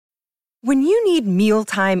When you need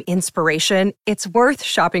mealtime inspiration, it's worth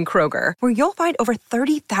shopping Kroger, where you'll find over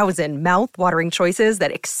 30,000 mouth-watering choices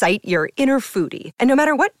that excite your inner foodie. And no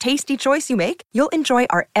matter what tasty choice you make, you'll enjoy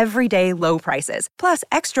our everyday low prices, plus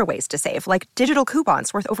extra ways to save, like digital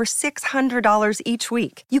coupons worth over $600 each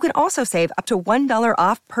week. You can also save up to $1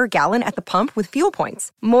 off per gallon at the pump with fuel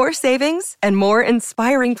points. More savings and more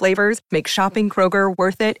inspiring flavors make shopping Kroger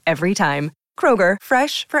worth it every time. Kroger,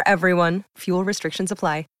 fresh for everyone. Fuel restrictions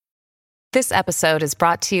apply. This episode is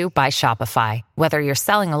brought to you by Shopify. Whether you're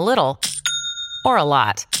selling a little or a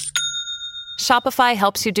lot, Shopify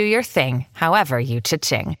helps you do your thing, however you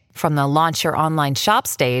cha-ching. From the launch your online shop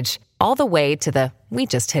stage, all the way to the we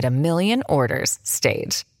just hit 1 million orders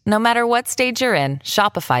stage. No matter what stage you're in,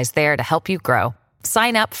 Shopify's there to help you grow.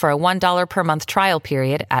 Sign up for a $1 per month trial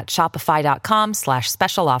period at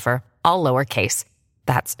shopify.com/special offer, all lowercase.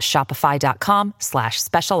 That's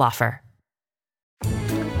shopify.com/special offer.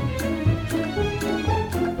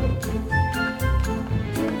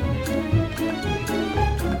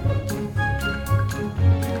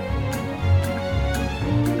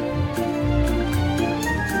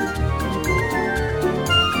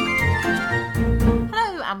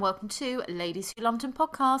 And welcome to Ladies Who London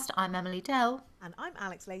podcast. I'm Emily Dell. And I'm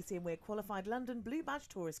Alex Lacey, and we're qualified London Blue Badge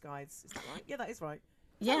tourist guides. Is that right? Yeah, that is right.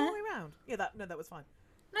 Yeah. All the way around. Yeah, that was fine.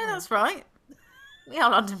 No, that's right. We are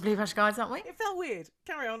London Blue Badge guides, aren't we? It felt weird.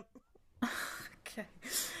 Carry on. Okay.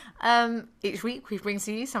 Each week we bring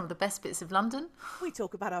to you some of the best bits of London. We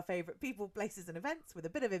talk about our favourite people, places and events with a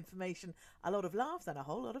bit of information, a lot of laughs and a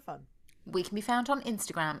whole lot of fun. We can be found on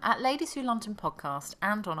Instagram at Ladies Who London Podcast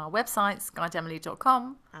and on our websites,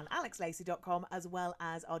 guideemily.com and alexlacey.com, as well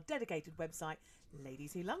as our dedicated website,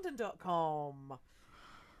 ladieswholondon.com.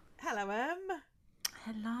 Hello, Em.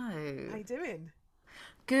 Hello. How you doing?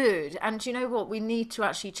 Good. And do you know what? We need to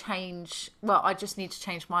actually change. Well, I just need to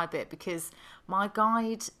change my bit because my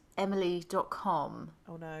guideemily.com.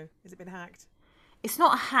 Oh no. Has it been hacked? It's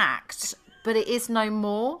not hacked, but it is no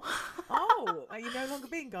more. Oh, are you no longer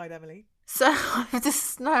being Guide Emily? So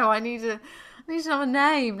I need another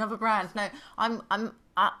name, another brand. No, I'm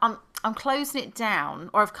closing it down,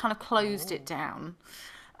 or I've kind of closed it down.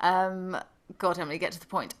 God, Emily, get to the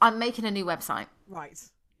point. I'm making a new website. Right.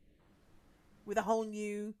 With a whole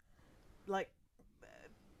new,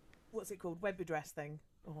 what's it called? Web address thing.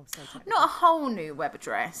 Oh, I'm so technical. Not a whole new web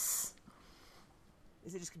address.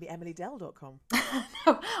 Is it just going to be emilydell.com?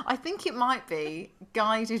 No, I think it might be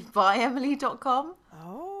guidedbyemily.com.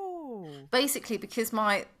 Oh. Basically, because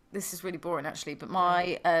this is really boring actually, but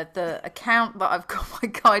the account that I've got my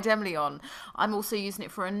Guide Emily on, I'm also using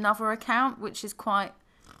it for another account, which is quite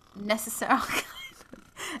necessary.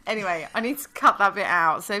 Anyway, I need to cut that bit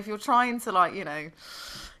out. So if you're trying to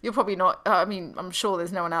you're probably not, I'm sure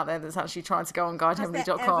there's no one out there that's actually trying to go on guideemily.com. Has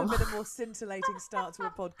there ever been a more scintillating start to a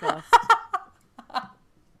podcast?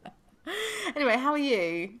 Anyway, how are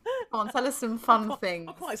you? Come on, tell us some fun things.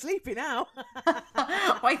 I'm quite sleepy now.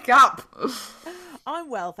 Wake up. I'm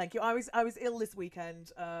well, thank you. I was ill this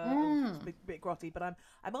weekend. A bit grotty, but I'm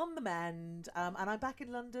on the mend, and I'm back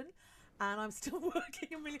in London, and I'm still working.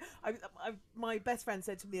 My best friend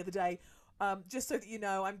said to me the other day, just so that you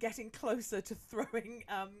know, I'm getting closer to throwing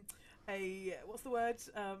what's the word?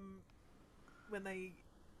 When they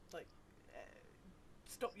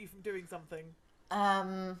stop you from doing something.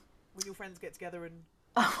 When your friends get together and...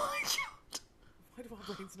 Oh my God. Why do our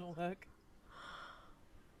brains not work?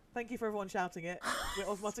 Thank you for everyone shouting it. We're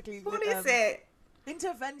automatically... What is it?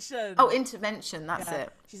 Intervention. Oh, intervention. That's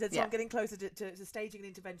it. She said, so I'm getting closer to staging an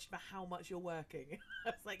intervention for how much you're working.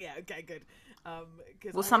 I was like, yeah, okay, good.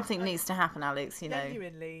 Well, something needs to happen, Alex, you know.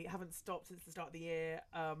 Genuinely haven't stopped since the start of the year.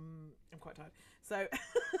 I'm quite tired. So,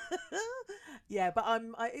 yeah, but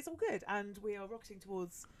it's all good. And we are rocketing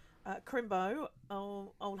towards... Crimbo,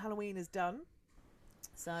 old Halloween is done.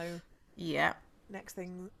 So yeah, next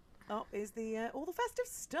thing up is the all the festive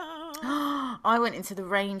stuff. I went into the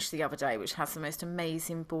range the other day, which has the most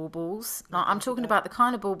amazing baubles. I'm talking about the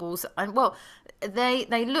kind of baubles, and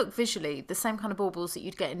they look visually the same kind of baubles that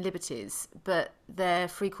you'd get in Liberties, but they're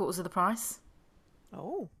 3/4 of the price.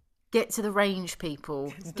 Oh. Get to the range,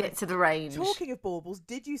 people. Get to the range. Talking of baubles,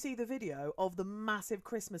 did you see the video of the massive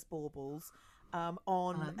Christmas baubles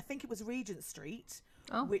on, I think it was Regent Street,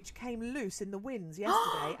 which came loose in the winds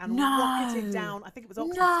yesterday and rocketed down, I think it was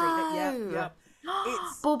Oxford Street. Yeah.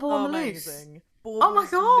 It's bauble on the amazing. loose. Baubles oh my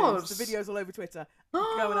God. Loose. The video's all over Twitter.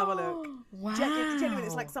 Go and have a look. Wow. Genuinely,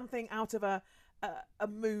 it's like something out of a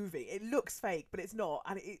movie. It looks fake, but it's not,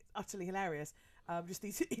 and it's utterly hilarious. Just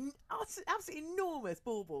these absolutely enormous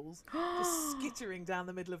baubles just skittering down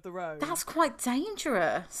the middle of the road. That's quite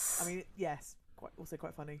dangerous. I mean, yes, also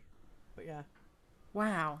quite funny. But yeah.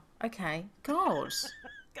 Wow. Okay. God.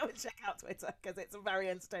 Go and check out Twitter because it's a very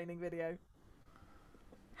entertaining video.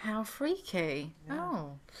 How freaky. Yeah.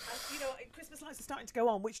 Oh. And, Christmas lights are starting to go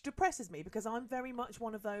on, which depresses me because I'm very much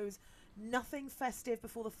one of those nothing festive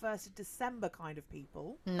before the 1st of December kind of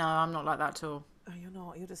people. No, I'm not like that at all. Oh, you're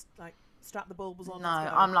not? You're just like strap the bulbs on. No,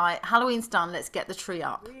 I'm like, Halloween's done, let's get the tree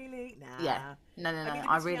up. Really? Nah. Yeah. No,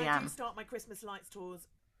 I really am. I do start my Christmas lights tours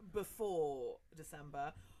before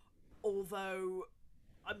December, although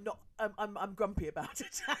I'm not. I'm grumpy about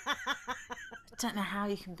it. I don't know how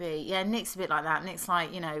you can be. Yeah, Nick's a bit like that. Nick's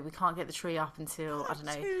like, we can't get the tree up until, I don't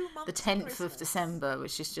know, the 10th of December,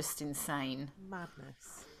 which is just insane.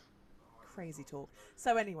 Madness. Crazy talk.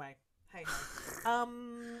 So anyway, hey ho.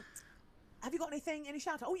 Have you got any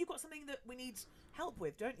shout out? Oh, you've got something that we need help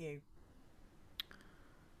with, don't you?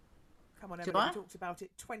 Come on, Emily, we talked about it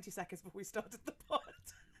 20 seconds before we started the pod.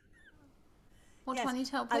 What do I need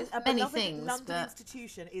help with? A Many beloved things. London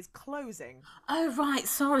institution is closing. Oh right,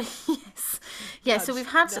 sorry. Yes, yeah. So we've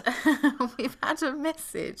had a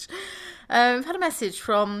message. We've had a message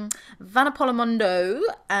from Vanapolomondo,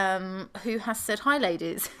 who has said, "Hi,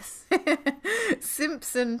 ladies.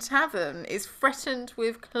 Simpson Tavern is threatened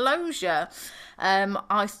with closure.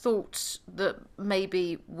 I thought that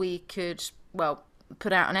maybe we could,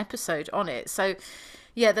 put out an episode on it. So."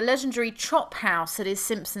 Yeah, the legendary Chop House that is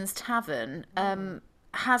Simpson's Tavern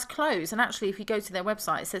has closed. And actually, if you go to their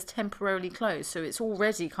website, it says temporarily closed. So it's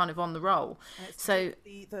already kind of on the roll. So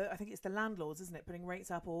I think it's the landlords, isn't it, putting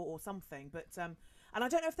rates up or something. But and I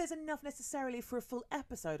don't know if there's enough necessarily for a full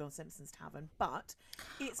episode on Simpson's Tavern, but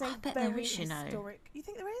it's a very historic... You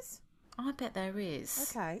think there is? I bet there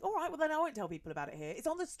is. Okay. All right. Well, then I won't tell people about it here. It's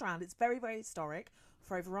on the Strand. It's very, very historic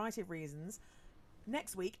for a variety of reasons.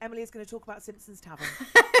 Next week, Emily is going to talk about Simpson's Tavern.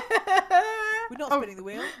 We're not spinning the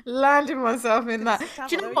wheel. Landing myself in that. Tavern,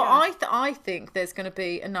 do you know what? I think there's going to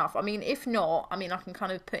be enough. I mean, if not, I can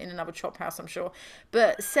kind of put in another Chop House, I'm sure.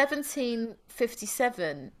 But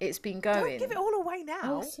 1757, it's been going. Don't give it all away now.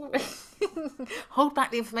 Oh, sorry. Hold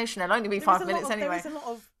back the information. There'll only be 5 minutes anyway. There is a lot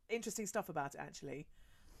of interesting stuff about it, actually.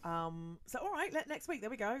 So, all right, next week.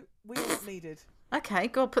 There we go. Wheel needed. Okay,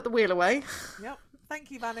 go on, put the wheel away. Yep. Thank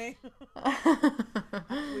you, Vanny.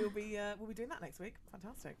 We'll be doing that next week.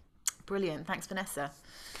 Fantastic. Brilliant. Thanks, Vanessa.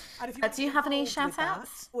 And if do you have any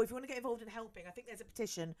shout-outs? Or if you want to get involved in helping, I think there's a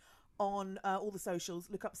petition on all the socials.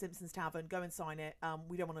 Look up Simpson's Tavern. Go and sign it.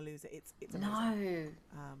 We don't want to lose it. It's amazing. No.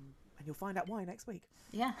 And you'll find out why next week.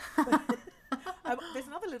 Yeah. There's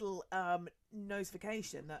another little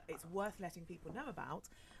notification that it's worth letting people know about.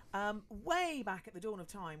 Way back at the dawn of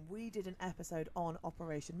time, we did an episode on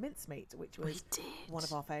Operation Mincemeat, which was one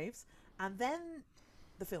of our faves. And then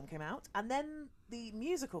the film came out, and then the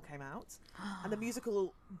musical came out, and the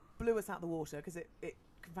musical blew us out the water because it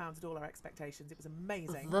confounded all our expectations. It was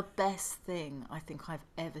amazing. The best thing I think I've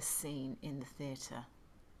ever seen in the theatre.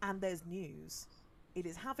 And there's news. It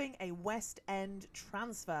is having a West End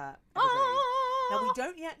transfer. Now, we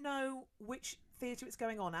don't yet know which theatre it's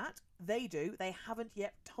going on at. They do. They haven't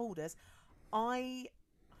yet told us. I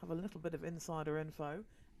have a little bit of insider info,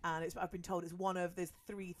 and I've been told there's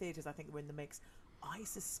 3 theatres I think that are in the mix. I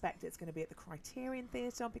suspect it's going to be at the Criterion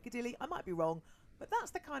Theatre on Piccadilly. I might be wrong, but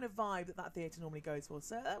that's the kind of vibe that theatre normally goes for,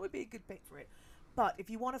 so that would be a good pick for it. But if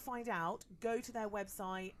you want to find out, go to their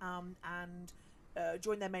website and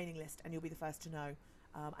join their mailing list, and you'll be the first to know.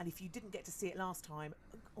 And if you didn't get to see it last time,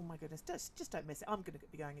 oh my goodness, just don't miss it. I'm going to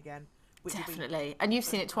be going again. Definitely. And you've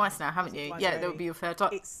seen it twice now, haven't you? Yeah, that would be your third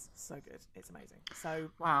time. It's so good. It's amazing.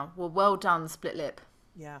 So wow. Well done, Split Lip.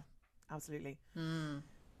 Yeah, absolutely. So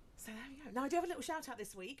there we go. Now I do have a little shout out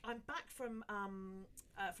this week. I'm back from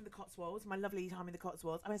the Cotswolds, my lovely time in the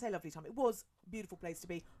Cotswolds. I say lovely time. It was a beautiful place to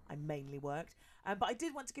be. I mainly worked, but I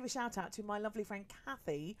did want to give a shout out to my lovely friend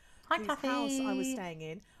Kathy, whose house I was staying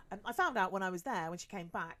in. I found out when I was there, when she came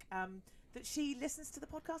back, that she listens to the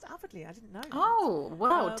podcast avidly. I didn't know that. Oh,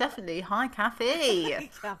 well, definitely. Hi, Kathy. Hi,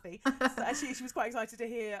 Kathy. So she was quite excited to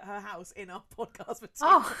hear her house in our podcast for 2 weeks. So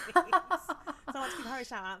I want to give her a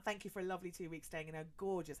shout out. Thank you for a lovely 2 weeks staying in her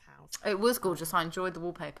gorgeous house. It was gorgeous. I enjoyed the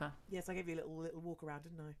wallpaper. Yes, I gave you a little walk around,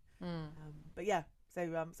 didn't I? But yeah, so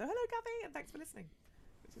hello, Kathy, and thanks for listening,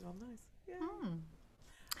 which is nice. Yeah.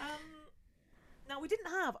 Now, we didn't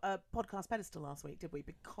have a podcast pedestal last week, did we?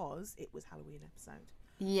 Because it was Halloween episode.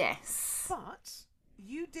 Yes. But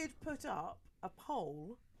you did put up a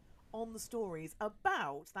poll on the stories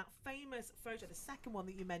about that famous photo, the second one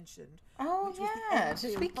that you mentioned. Oh, yeah.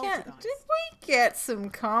 Did we get some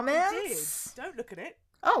comments? We did. Don't look at it.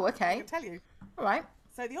 Oh, okay. I can tell you. All right.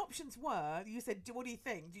 So the options were, you said, what do you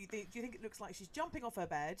think? Do you think it looks like she's jumping off her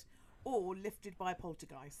bed or lifted by a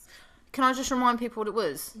poltergeist? Can I just remind people what it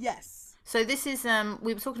was? Yes. So this is,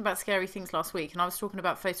 we were talking about scary things last week, and I was talking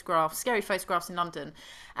about scary photographs in London,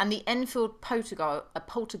 and the Enfield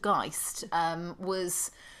poltergeist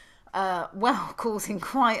was, causing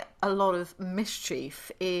quite a lot of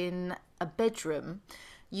mischief in a bedroom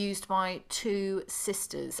used by two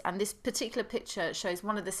sisters. And this particular picture shows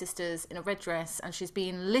one of the sisters in a red dress, and she's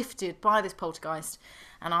being lifted by this poltergeist.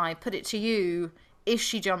 And I put it to you, is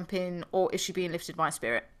she jumping or is she being lifted by a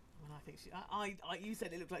spirit? Well, I think you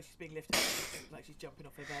said it looked like she's being lifted. It looked like she's jumping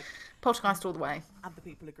off her bed. Poltergeist all the way. And the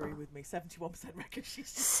people agree with me. 71% reckon she's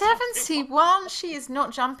 71? She is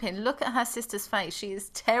not jumping. Look at her sister's face. She is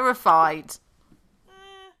terrified.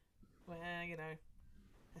 Well, you know,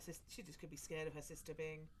 her sister, she just could be scared of her sister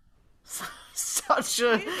being such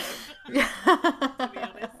a... to be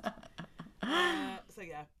honest. So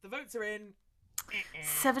yeah, the votes are in.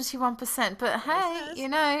 71%, but hey, you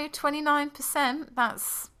know, 29%,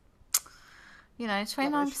 that's, you know,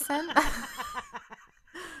 29%.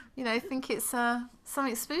 You know, think it's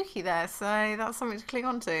something spooky there, so that's something to cling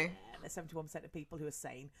on to. Yeah, there's 71% of people who are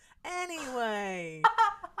sane. Anyway,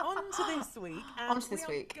 on to this week. And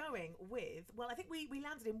we are going with, well, I think we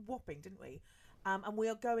landed in Wapping, didn't we? And we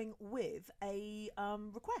are going with a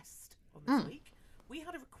request on this week. We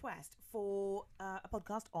had a request for a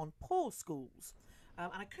podcast on poor schools.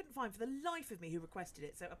 And I couldn't find for the life of me who requested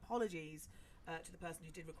it. So apologies to the person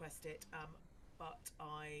who did request it. But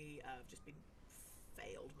I have just been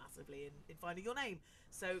failed massively in finding your name.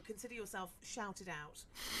 So consider yourself shouted out,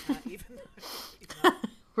 even though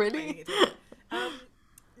really?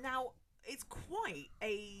 Now, it's quite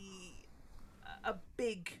a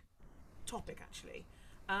big topic, actually.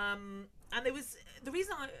 And there was the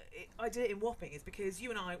reason I did it in Wapping is because you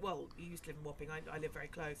and I, well, you used to live in Wapping. I live very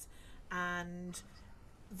close, and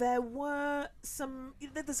there were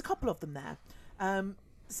there's a couple of them there,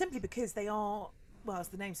 simply because they are, well, as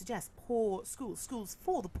the name suggests, poor schools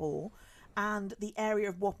for the poor, and the area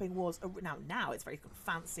of Wapping was now it's very kind of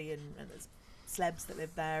fancy and there's celebs that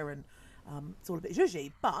live there, and it's all a bit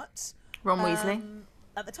zhuzhy, but Ron Weasley.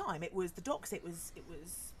 At the time, it was the docks. It was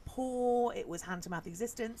poor. It was hand to mouth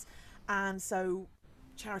existence. And so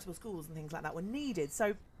charitable schools and things like that were needed.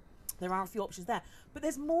 So there are a few options there. But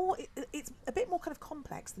there's more, it's a bit more kind of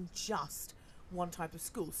complex than just one type of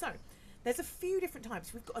school. So there's a few different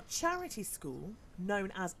types. We've got a charity school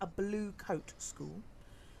known as a blue coat school.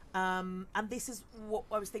 And this is what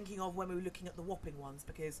I was thinking of when we were looking at the Wapping ones,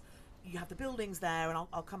 because you have the buildings there, and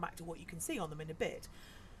I'll come back to what you can see on them in a bit.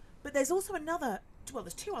 But there's also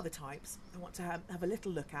there's two other types I want to have a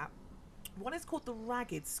little look at. One is called the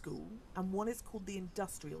Ragged School, and one is called the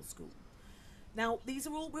Industrial School. Now, these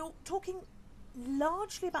are all, we're talking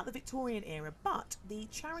largely about the Victorian era, but the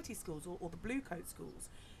charity schools, or the blue coat schools,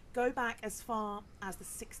 go back as far as the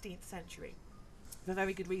 16th century, for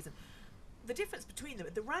very good reason. The difference between them,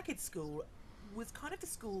 the Ragged School was kind of the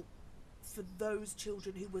school for those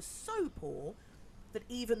children who were so poor that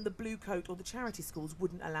even the blue coat or the charity schools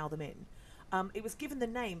wouldn't allow them in. It was given the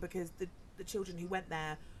name because the children who went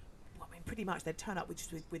there, well, I mean, pretty much they'd turn up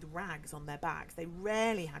with rags on their backs. They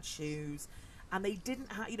rarely had shoes, and they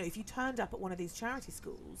didn't have, if you turned up at one of these charity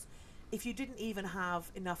schools, if you didn't even have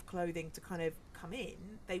enough clothing to kind of come in,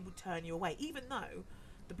 they would turn you away. Even though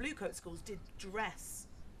the blue coat schools did dress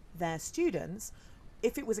their students,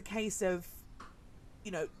 if it was a case of,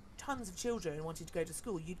 tons of children wanted to go to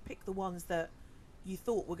school, you'd pick the ones that you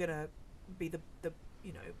thought were going to be the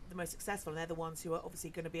most successful, and they're the ones who are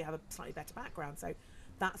obviously going to have a slightly better background. So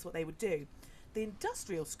that's what they would do. The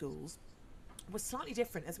industrial schools were slightly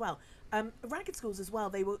different as well. Ragged schools as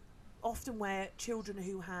well, they were often where children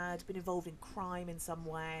who had been involved in crime in some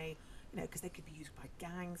way, because they could be used by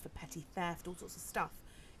gangs for petty theft, all sorts of stuff.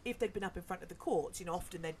 If they'd been up in front of the courts,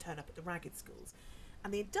 often they'd turn up at the ragged schools.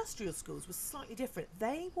 And the industrial schools were slightly different.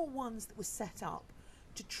 They were ones that were set up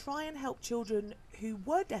to try and help children who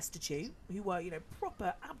were destitute, who were,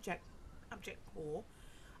 proper abject poor,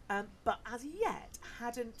 but as yet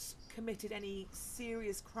hadn't committed any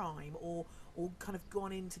serious crime or kind of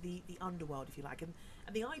gone into the underworld, if you like. And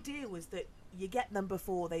the idea was that you get them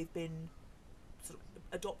before they've been sort of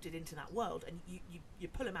adopted into that world, and you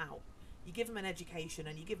pull them out, you give them an education,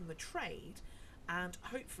 and you give them a trade, and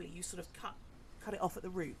hopefully you sort of cut it off at the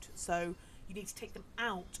root. So you need to take them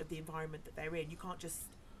out of the environment that they're in. You can't just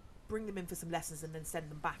bring them in for some lessons and then send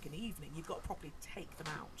them back in the evening. You've got to properly take them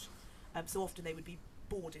out. So often they would be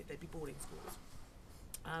boarded. They'd be boarding schools.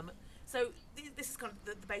 So this is kind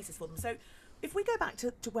of the basis for them. So if we go back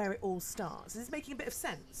to where it all starts, is this making a bit of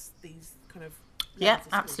sense, these kind of... Yeah,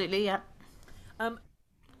 absolutely, yeah.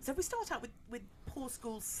 So if we start out with poor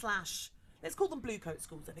schools / let's call them blue coat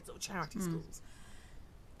schools, I think, sort of charity schools.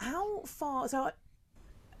 How far? So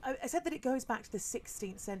I said that it goes back to the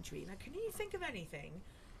 16th century. Now, can you think of anything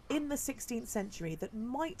in the 16th century that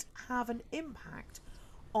might have an impact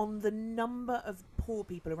on the number of poor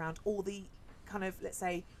people around, or the kind of, let's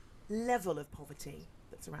say, level of poverty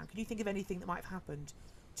that's around? Can you think of anything that might have happened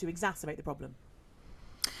to exacerbate the problem?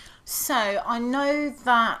 So I know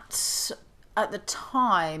that at the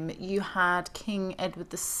time you had King Edward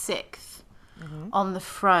VI on the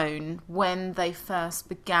throne when they first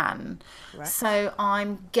began. Correct. So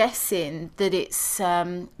I'm guessing that it's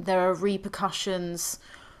there are repercussions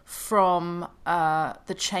from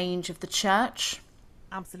the change of the church.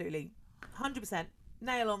 Absolutely, 100%.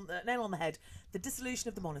 Nail on the head. The dissolution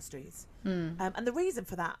of the monasteries, and the reason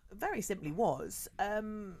for that, very simply, was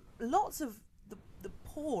lots of the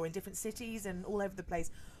poor in different cities and all over the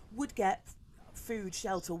place would get food,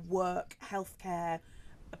 shelter, work, healthcare,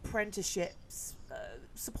 apprenticeships,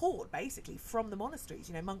 support, basically, from the monasteries.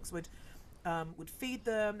 You know, monks would feed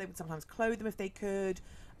them. They would sometimes clothe them if they could,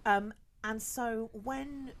 and so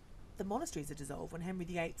when the monasteries are dissolved, when Henry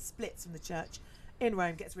VIII splits from the church in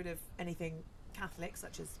Rome, gets rid of anything Catholic,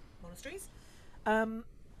 such as monasteries,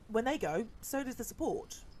 when they go, so does the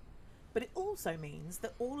support. But it also means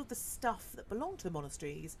that all of the stuff that belonged to the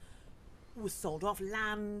monasteries was sold off,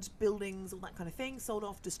 land, buildings, all that kind of thing, sold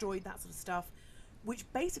off, destroyed, that sort of stuff, which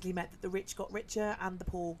basically meant that the rich got richer and the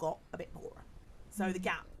poor got a bit poorer. So the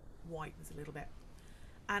gap widens a little bit.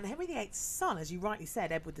 And Henry VIII's son, as you rightly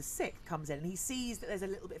said, Edward VI, comes in and he sees that there's a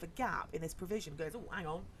little bit of a gap in this provision, goes, oh, hang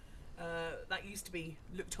on, that used to be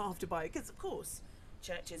looked after by, because of course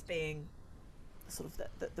churches being sort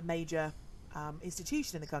of the major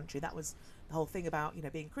institution in the country, that was the whole thing about, you know,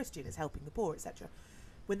 being Christian is helping the poor, etc.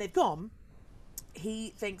 When they've gone, he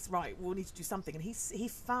thinks, right, we'll need to do something, and he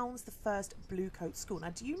founds the first blue coat school. Now,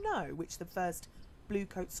 do you know which the first blue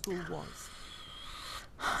coat school was?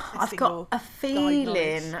 I've got a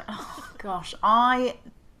feeling, oh gosh, I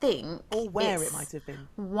think, or where it might have been.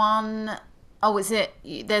 Oh, is it?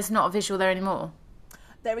 There's not a visual there anymore?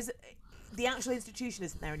 There is. The actual institution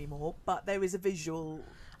isn't there anymore, but there is a visual.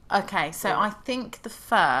 Okay, so I think the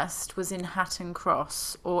first was in Hatton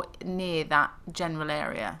Cross, or near that general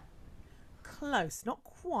area. Close, not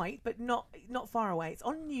quite, but not far away. It's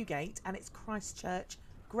on Newgate, and it's Christchurch,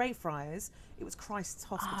 Greyfriars. It was Christ's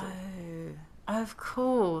Hospital. Oh, of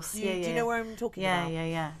course. Do you know where I'm talking about?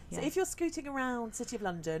 Yeah. So if you're scooting around City of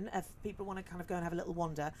London, if people want to kind of go and have a little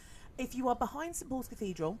wander, if you are behind St Paul's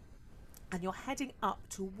Cathedral and you're heading up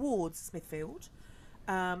towards Smithfield,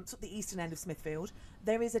 sort of the eastern end of Smithfield,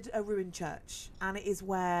 there is a ruined church, and it is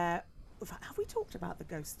where... Have we talked about the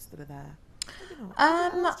ghosts that are there?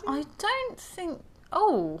 I don't think...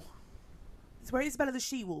 Oh. It's where Isabella the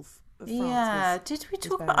She-Wolf of France Yeah, did we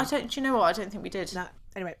talk about... Do you know what? I don't think we did. No.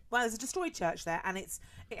 Anyway, well, there's a destroyed church there, and it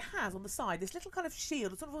has on the side this little kind of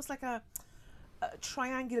shield. It's sort of almost like a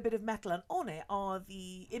triangular bit of metal, and on it are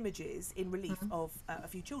the images in relief of a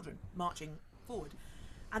few children marching forward.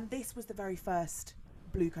 And this was the very first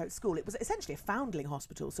blue coat school. It was essentially a foundling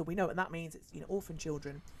hospital, so we know what that means. It's, you know, orphan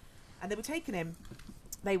children, and they were taken in.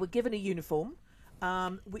 They were given a uniform,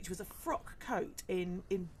 which was a frock coat in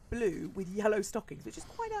blue with yellow stockings, which is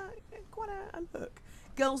quite a look.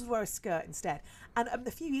 Girls would wear a skirt instead. And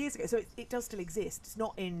a few years ago, so it does still exist. It's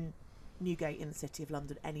not in Newgate in the City of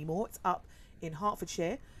London anymore. It's up in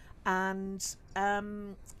Hertfordshire, and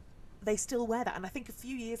they still wear that. And I think a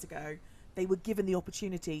few years ago, they were given the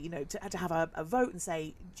opportunity, you know, to have a vote and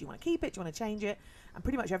say, do you want to keep it? Do you want to change it? And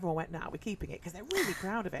pretty much everyone went, no, we're keeping it, because they're really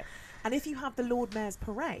proud of it. And if you have the Lord Mayor's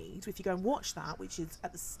Parade, if you go and watch that, which is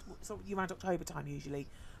at around October time usually,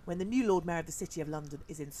 when the new Lord Mayor of the City of London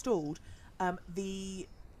is installed, the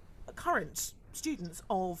current students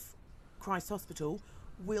of Christ's Hospital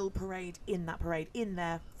will parade in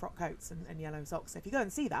their frock coats and yellow socks. So if you go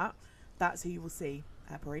and see that, that's who you will see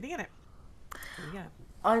parading in it. There you go.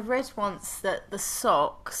 I read once that the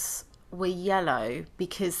socks were yellow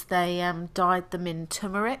because they dyed them in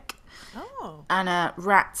turmeric. Oh. And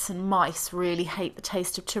rats and mice really hate the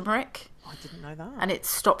taste of turmeric. I didn't know that. And it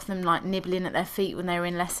stopped them like nibbling at their feet when they were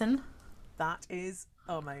in lesson. That is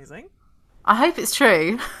amazing. I hope it's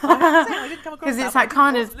true. I didn't come across because that,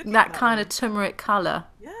 it's but that kind of turmeric colour.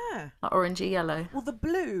 Yeah. Like orangey yellow. Well, the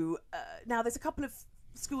blue, now there's a couple of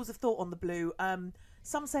schools of thought on the blue.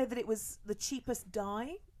 Some say that it was the cheapest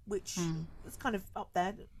dye, which was kind of up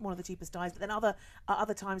there, one of the cheapest dyes. But then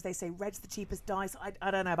other times they say red's the cheapest dye. So I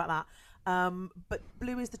don't know about that. But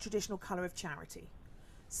blue is the traditional colour of charity.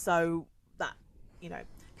 So that, you know,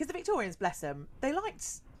 because the Victorians, bless them,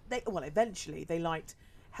 eventually they liked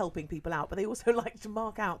helping people out, but they also liked to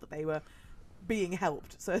mark out that they were being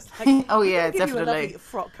helped. So it's like, oh yeah, we're gonna give you a definitely. lovely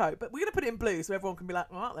frock coat, but we're going to put it in blue so everyone can be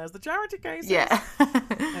like, well, there's the charity cases. Yeah.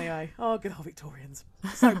 Anyway, oh, good old Victorians.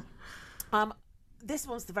 So, this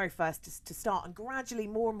one's the very first to start, and gradually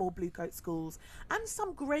more and more blue coat schools and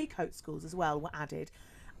some grey coat schools as well were added.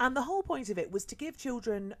 And the whole point of it was to give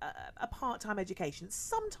children a part-time education.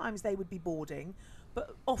 Sometimes they would be boarding,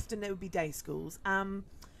 but often they would be day schools.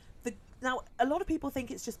 Now, a lot of people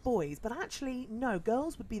think it's just boys, but actually, no,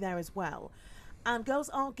 girls would be there as well. And girls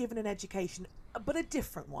are given an education, but a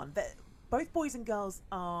different one. Both boys and girls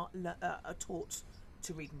are taught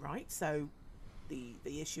to read and write, so the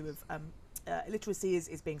issue of illiteracy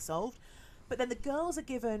is being solved. But then the girls are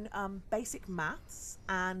given basic maths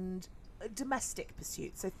and domestic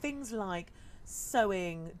pursuits, so things like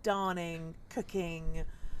sewing, darning, cooking,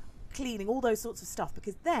 cleaning, all those sorts of stuff,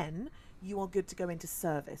 because then you are good to go into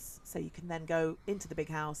service. So you can then go into the big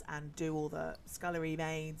house and do all the scullery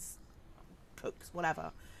maids, cooks,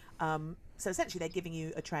 whatever. So essentially they're giving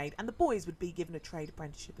you a trade, and the boys would be given a trade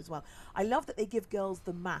apprenticeship as well. I love that they give girls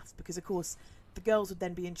the maths, because of course the girls would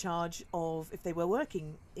then be in charge of, if they were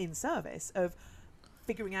working in service, of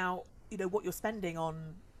figuring out, what you're spending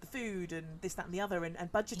on the food and this, that and the other, and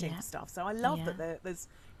budgeting for stuff. So I love that there's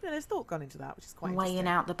thought gone into that, which is quite weighing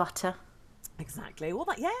out the butter. Exactly, all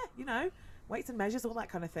that, weights and measures, all that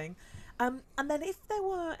kind of thing. And then if there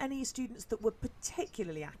were any students that were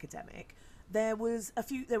particularly academic, there was a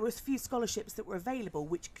few scholarships that were available,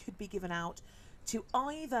 which could be given out to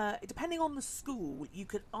either, depending on the school, you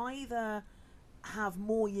could either have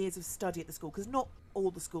more years of study at the school, because not all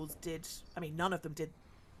the schools did, none of them did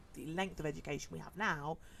the length of education we have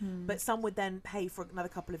now, but some would then pay for another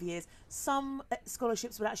couple of years. Some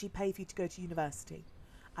scholarships would actually pay for you to go to university,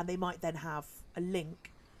 and they might then have a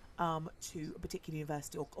link to a particular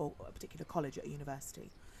university or a particular college at a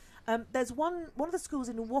university. There's one of the schools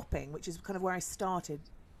in Wapping, which is kind of where I started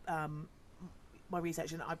my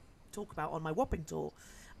research, and I talk about on my Wapping tour.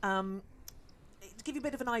 To give you a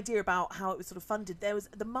bit of an idea about how it was sort of funded, there was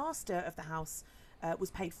the master of the house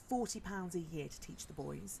was paid £40 a year to teach the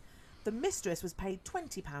boys. The mistress was paid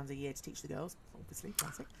 £20 a year to teach the girls. Obviously,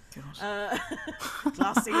 classic.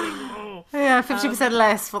 Glass ceiling. Oh. Yeah, 50%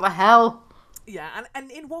 less. What the hell? Yeah,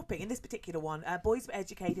 and in Wapping, in this particular one, boys were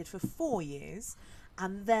educated for 4 years,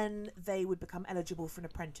 and then they would become eligible for an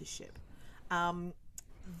apprenticeship. In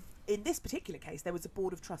this particular case, there was a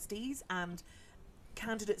board of trustees, and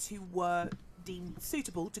candidates who were deemed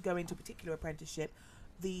suitable to go into a particular apprenticeship,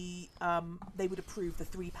 they would approve the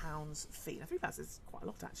 £3 fee. Now, £3 is quite a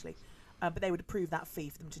lot, actually, but they would approve that fee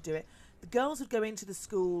for them to do it. The girls would go into the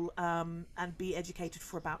school and be educated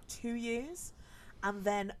for about 2 years, and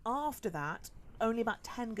then after that, only about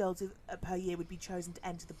 10 girls per year would be chosen to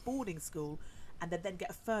enter the boarding school, and then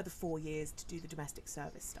get a further 4 years to do the domestic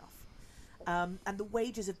service stuff. And the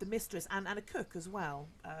wages of the mistress and a cook as well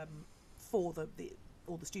for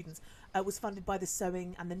all the students was funded by the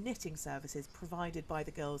sewing and the knitting services provided by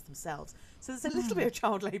the girls themselves. So there's a little bit of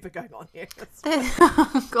child labour going on here.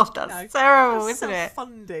 God, that's terrible, isn't it?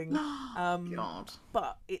 Funding, God.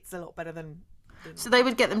 but it's a lot better than. So they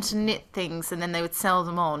would get them to knit things, and then they would sell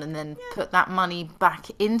them on, and then put that money back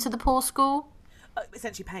into the poor school.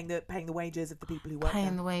 Essentially, paying the wages of the people who work Paying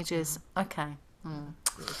there. the wages. Okay.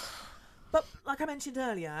 But like I mentioned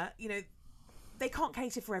earlier, they can't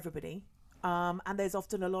cater for everybody. And there's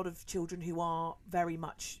often a lot of children who are very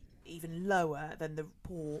much even lower than the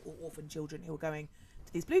poor or orphan children who are going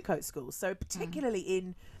to these blue coat schools. So particularly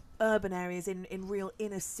in urban areas, in real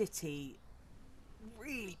inner city,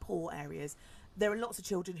 really poor areas, there are lots of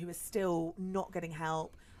children who are still not getting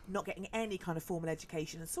help, not getting any kind of formal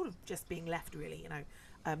education, and sort of just being left really,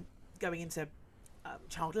 going into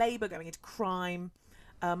child labour, going into crime.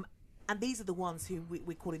 And these are the ones who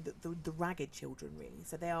we're calling the ragged children, really.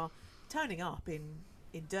 So they are turning up in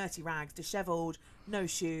dirty rags, dishevelled, no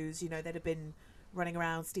shoes, they'd have been running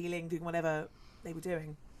around, stealing, doing whatever they were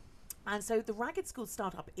doing. And so the ragged schools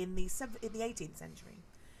start up in the 18th century.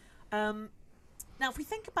 Now, if we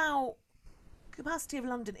think about capacity of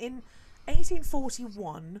London, in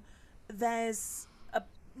 1841, there's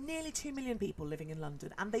nearly 2 million people living in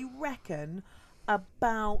London, and they reckon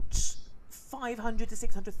about 500 to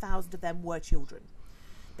 600,000 of them were children.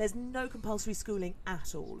 There's no compulsory schooling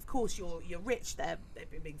at all. Of course, you're rich. They've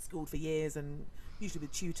been being schooled for years, and usually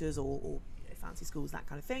with tutors or fancy schools, that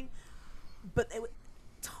kind of thing. But they were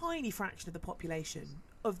a tiny fraction of the population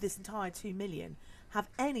of this entire 2 million have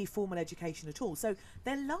any formal education at all. So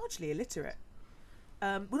they're largely illiterate.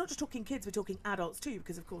 We're not just talking kids, we're talking adults too,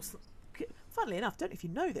 because of course, funnily enough, don't know if you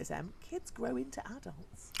know this, Em, kids grow into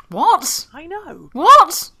adults. What? I know.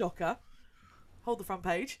 What? Shocker. hold the front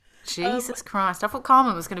page. Jesus Christ. I thought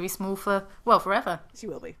Carmen was going to be small forever. She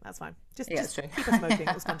will be. That's fine. Just true. keep her smoking.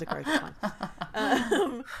 It was fun to grow. It's fine.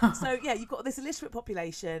 So, yeah, you've got this illiterate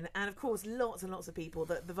population and, of course, lots and lots of people,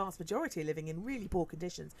 the vast majority are living in really poor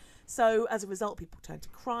conditions. So, as a result, people turn to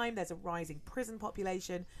crime. There's a rising prison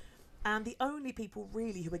population. And the only people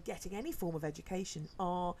really who are getting any form of education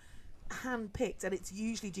are hand-picked. And it's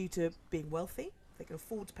usually due to being wealthy. They can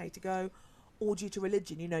afford to pay to go. Or due to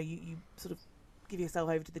religion. You know, you sort of give yourself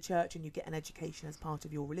over to the church and you get an education as part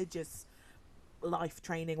of your religious life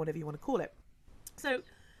training, whatever you want to call it. So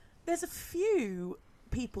there's a few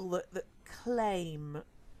people that claim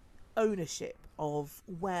ownership of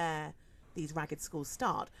where these ragged schools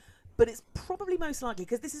start, but it's probably most likely,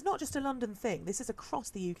 because this is not just a London thing, this is across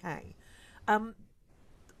the UK.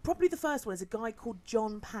 Probably the first one is a guy called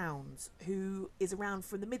John Pounds, who is around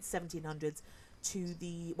from the mid-1700s to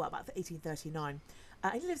about 1839.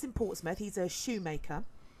 He lives in Portsmouth. He's a shoemaker,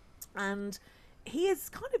 and he is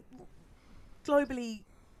kind of globally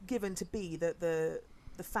given to be the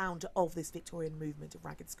founder of this Victorian movement of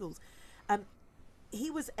ragged schools. He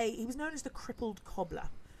was known as the crippled cobbler.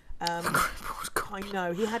 I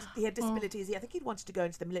know he had disabilities. I think he'd wanted to go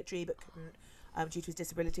into the military but couldn't due to his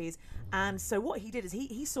disabilities. And so what he did is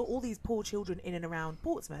he saw all these poor children in and around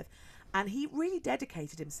Portsmouth, and he really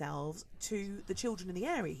dedicated himself to the children in the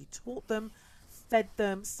area. He taught them, fed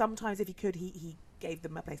them. Sometimes, if he could, he gave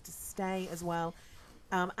them a place to stay as well.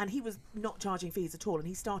 And he was not charging fees at all. And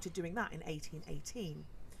he started doing that in 1818.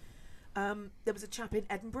 There was a chap in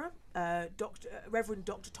Edinburgh, Reverend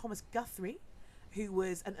Dr. Thomas Guthrie, who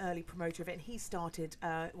was an early promoter of it. And he started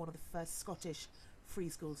one of the first Scottish free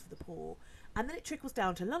schools for the poor. And then it trickles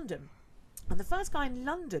down to London. And the first guy in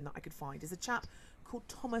London that I could find is a chap called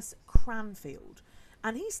Thomas Cranfield.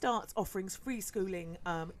 And he starts offering free schooling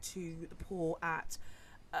to the poor at,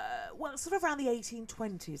 sort of around the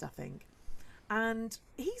 1820s, I think. And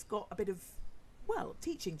he's got a bit of,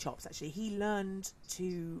 teaching chops, actually. He learned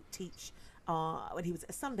to teach when he was at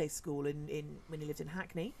a Sunday school when he lived in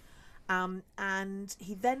Hackney. And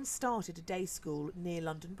he then started a day school near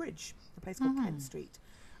London Bridge, a place called Kent Street,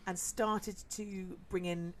 and started to bring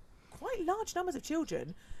in quite large numbers of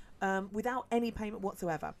children without any payment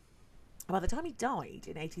whatsoever. By the time he died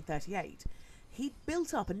in 1838, he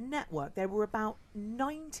built up a network. There were about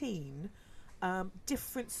 19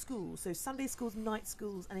 different schools, so Sunday schools, night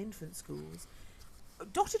schools and infant schools,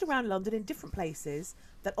 dotted around London in different places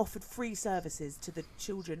that offered free services to the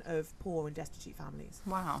children of poor and destitute families.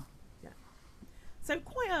 Wow. Yeah. So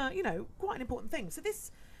quite an important thing. So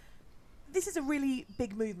this is a really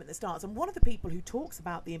big movement that starts, and one of the people who talks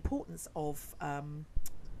about the importance of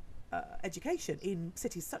education in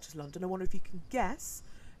cities such as London, I wonder if you can guess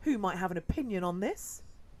who might have an opinion on this.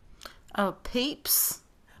 Oh, Pepys.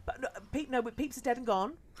 But Pepys is dead and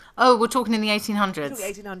gone. Oh, we're talking in the 1800s. We're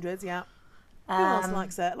talking 1800s, yeah. Who else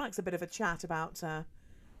likes a bit of a chat about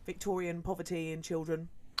Victorian poverty and children?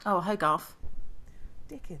 Oh, Hogarth.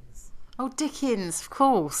 Dickens. Oh, Dickens, of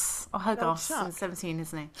course. Oh, Hogarth's Chuck. 17,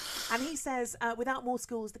 isn't he? And he says, without more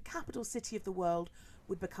schools, the capital city of the world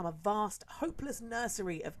would become a vast, hopeless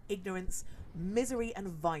nursery of ignorance, misery and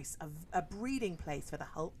vice, a breeding place for the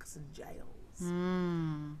hulks and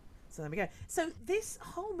jails. So there we go. So this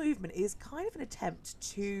whole movement is kind of an attempt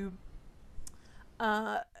to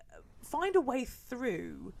find a way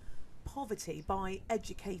through poverty by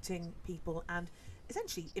educating people and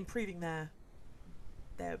essentially improving their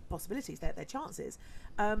possibilities, their chances.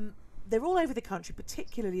 They're all over the country,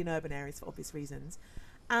 particularly in urban areas for obvious reasons,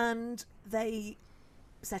 and they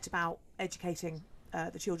set about educating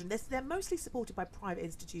the children. They're mostly supported by private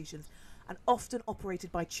institutions and often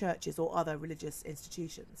operated by churches or other religious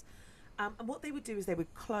institutions. And what they would do is they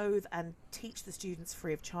would clothe and teach the students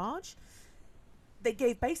free of charge. They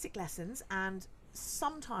gave basic lessons and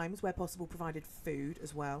sometimes, where possible, provided food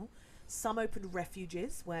as well. Some opened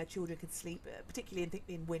refuges where children could sleep, particularly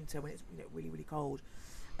in winter when it's really, really cold.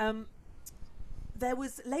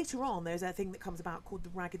 There's a thing that comes about called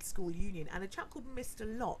the Ragged School Union, and a chap called Mr.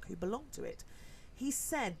 Locke, who belonged to it, he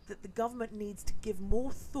said that the government needs to give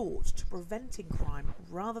more thought to preventing crime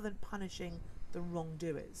rather than punishing the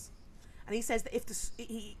wrongdoers. And he says that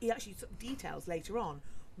he actually sort of details later on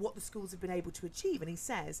what the schools have been able to achieve, and he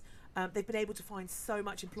says they've been able to find so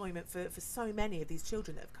much employment for so many of these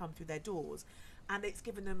children that have come through their doors, and it's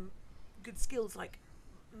given them good skills like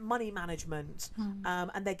money management,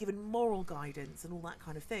 and they're given moral guidance and all that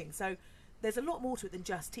kind of thing. So there's a lot more to it than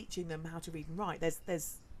just teaching them how to read and write.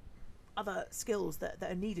 There's other skills that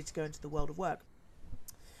are needed to go into the world of work.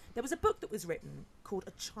 There was a book that was written called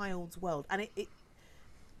A Child's World, and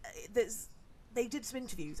they did some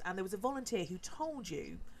interviews, and there was a volunteer who told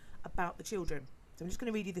you about the children. So I'm just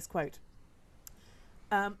going to read you this quote.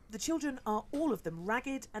 The children are all of them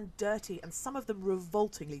ragged and dirty, and some of them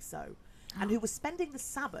revoltingly so, and who were spending the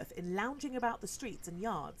Sabbath in lounging about the streets and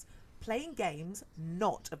yards, playing games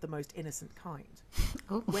not of the most innocent kind.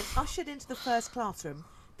 When ushered into the first classroom,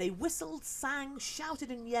 they whistled, sang, shouted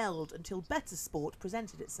and yelled until better sport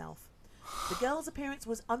presented itself. The girls' appearance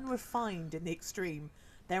was unrefined in the extreme.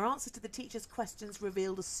 Their answers to the teacher's questions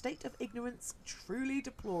revealed a state of ignorance truly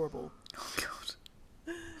deplorable. Oh, God.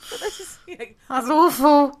 But this is, That's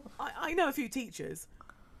awful. I know a few teachers,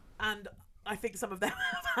 and I think some of them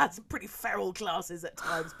have had some pretty feral classes at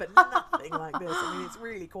times, but nothing like this. I mean, it's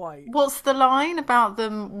really quite... What's the line about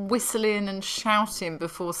them whistling and shouting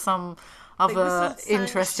before some other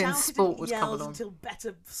interesting sport was come along? Until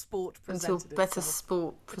better sport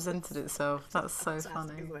presented itself. That's so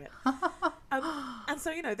funny. Isn't it? And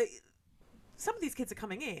so, some of these kids are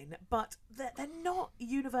coming in, but they're not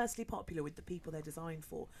universally popular with the people they're designed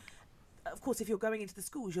for. Of course, if you're going into the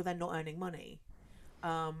schools, you're then not earning money,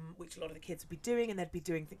 which a lot of the kids would be doing, and they'd be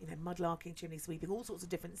doing, mudlarking, chimney sweeping, all sorts of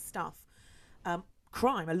different stuff.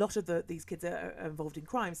 Crime, a lot of these kids are involved in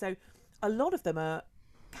crime, so a lot of them are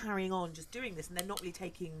carrying on just doing this, and they're not really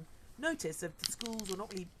taking notice of the schools or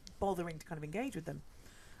not really bothering to kind of engage with them.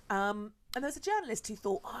 And there's a journalist who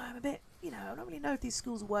thought, I'm a bit, I don't really know if these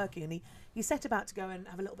schools are working. And he set about to go and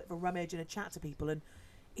have a little bit of a rummage and a chat to people. And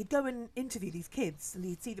he'd go and interview these kids, and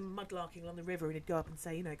he'd see them mudlarking along the river, and he'd go up and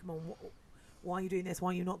say, come on, why are you doing this?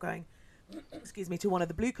 Why are you not going, to one of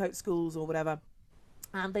the blue coat schools or whatever?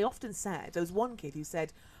 And they often said, there was one kid who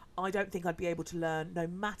said, I don't think I'd be able to learn no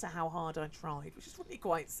matter how hard I tried, which is really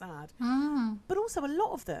quite sad. But also a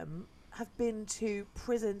lot of them have been to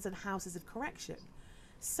prisons and houses of correction.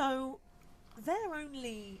 So they're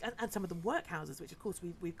only, and some of them workhouses, which of course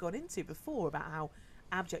we've gone into before about how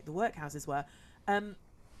abject the workhouses were.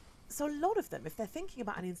 So a lot of them, if they're thinking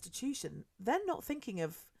about an institution, they're not thinking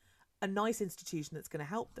of a nice institution that's going to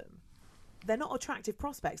help them. They're not attractive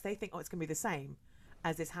prospects. They think, it's going to be the same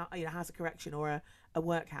as this house of correction or a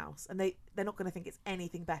workhouse, and they're not going to think it's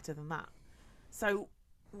anything better than that. So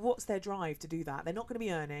what's their drive to do that? They're not going to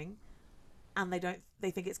be earning, and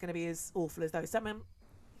they think it's going to be as awful as those. So can't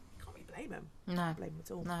really blame them. No, can't blame them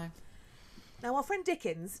at all. No. Now our friend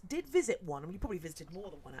Dickens did visit one, and you probably visited more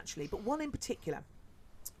than one actually, but one in particular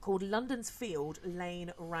called London's Field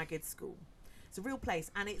Lane Ragged School. It's a real place,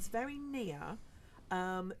 and it's very near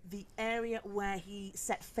the area where he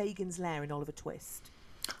set Fagin's lair in Oliver Twist,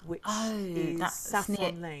 which is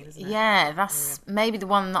Saffron Lane, isn't it? Yeah, that's maybe the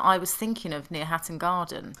one that I was thinking of near Hatton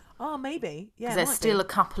Garden. Oh, maybe. Yeah, because there's still a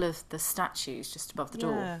couple of the statues just above the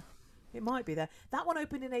door. Yeah, it might be there. That one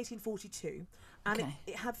opened in 1842, and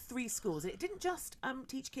it had 3 schools. It didn't just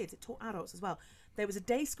teach kids; it taught adults as well. There was a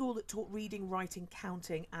day school that taught reading, writing,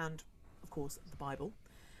 counting, and, of course, the Bible.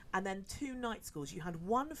 And then 2 night schools. You had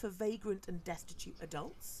one for vagrant and destitute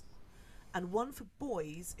adults, and one for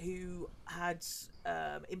boys who had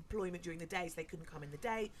employment during the day, so they couldn't come in the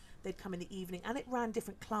day, they'd come in the evening, and it ran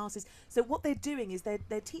different classes. So what they're doing is they're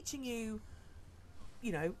teaching you,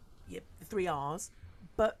 the 3 R's,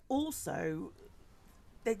 but also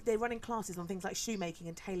they're running classes on things like shoemaking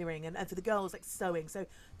and tailoring, and for the girls, like sewing. So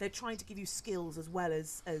they're trying to give you skills as well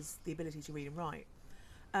as the ability to read and write.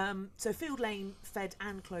 So Field Lane fed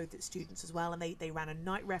and clothed its students as well, and they ran a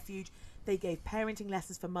night refuge. They gave parenting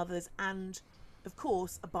lessons for mothers and, of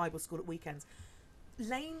course, a Bible school at weekends.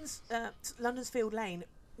 London's Field Lane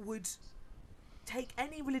would take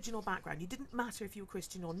any religion or background. It didn't matter if you were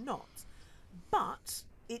Christian or not, but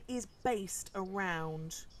it is based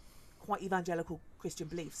around quite evangelical Christian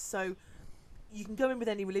beliefs. So you can go in with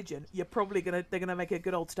any religion. You're probably they're gonna make a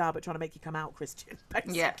good old stab at trying to make you come out Christian,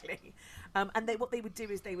 basically. Yeah. And what they would do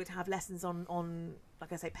is they would have lessons on,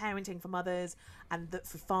 like I say, parenting for mothers, and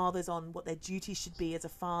for fathers on what their duties should be as a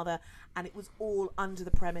father. And it was all under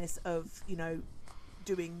the premise of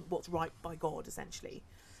doing what's right by God, essentially.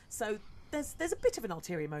 So there's a bit of an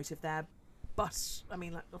ulterior motive there, but I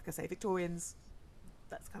mean, like I say, Victorians,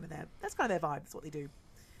 that's kind of their vibe. That's what they do.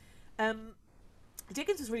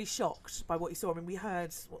 Dickens was really shocked by what he saw. I mean, we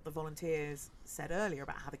heard what the volunteers said earlier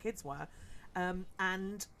about how the kids were,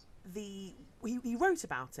 and he wrote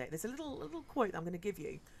about it. There's a little quote that I'm going to give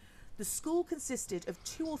you. The school consisted of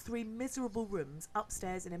 2 or 3 miserable rooms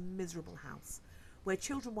upstairs in a miserable house, where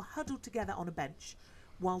children were huddled together on a bench,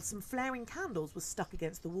 while some flaring candles were stuck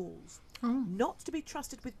against the walls. Not to be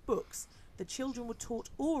trusted with books, the children were taught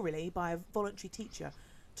orally by a voluntary teacher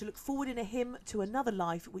to look forward in a hymn to another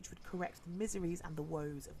life which would correct the miseries and the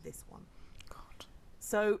woes of this one. God.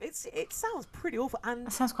 So it sounds pretty awful, and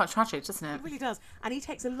That sounds quite tragic, doesn't it? it really does. And he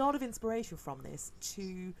takes a lot of inspiration from this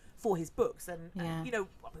for his books, and you know,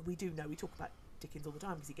 I mean, we talk about Dickens all the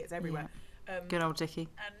time because he gets everywhere. Good old Dickie.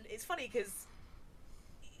 And it's funny because,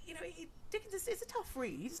 you know, Dickens is a tough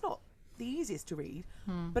read. It's not the easiest to read,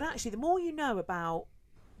 but actually, the more you know about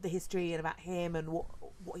the history and about him and what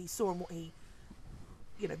he saw and what he,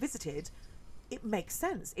 you know, visited, it makes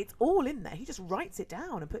sense. It's all in there. He just writes it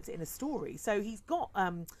down and puts it in a story. So he's got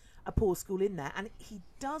a poor school in there, and he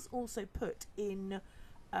does also put in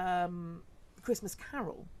Christmas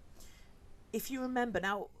Carol. If you remember,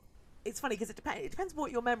 now it's funny because it depends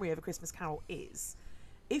what your memory of a Christmas Carol is.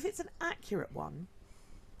 If it's an accurate one,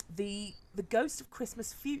 the Ghost of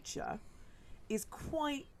Christmas Future is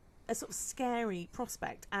quite a sort of scary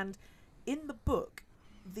prospect, and in the book,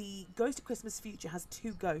 the Ghost of Christmas Future has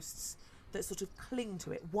two ghosts that sort of cling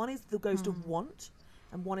to it. One is the ghost of want,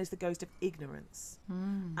 and one is the ghost of ignorance.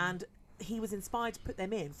 And he was inspired to put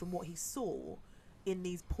them in from what he saw in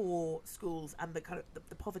these poor schools and the kind of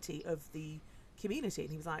the poverty of the community.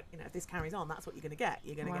 And he was like, you know, if this carries on, that's what you're going to get.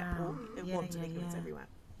 You're going to get poor, want and ignorance everywhere.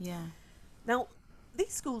 Yeah. Now,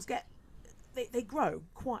 these schools they grow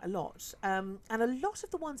quite a lot, and a lot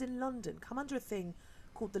of the ones in London come under a thing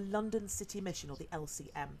called the London City Mission, or the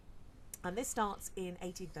LCM. And this starts in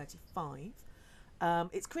 1835.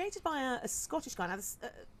 It's created by a Scottish guy. Now,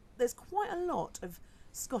 there's quite a lot of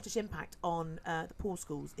Scottish impact on the poor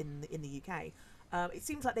schools in the UK. It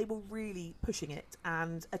seems like they were really pushing it.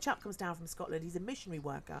 And a chap comes down from Scotland. He's a missionary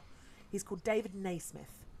worker. He's called David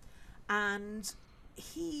Naismith. And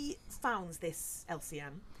he founds this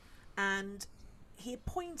LCM. And he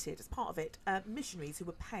appointed, as part of it, missionaries who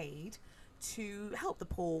were paid to help the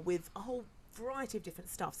poor with a whole variety of different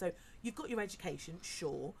stuff. So you've got your education,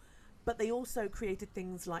 sure, but they also created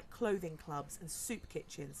things like clothing clubs and soup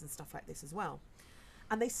kitchens and stuff like this as well.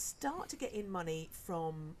 And they start to get in money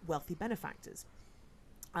from wealthy benefactors.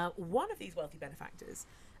 One of these wealthy benefactors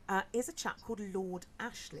is a chap called Lord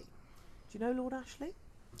Ashley. Do you know Lord Ashley?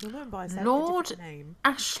 You'll know him by a different name.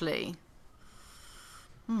 Ashley.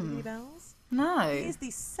 Any bells? No. He is the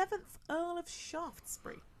 7th Earl of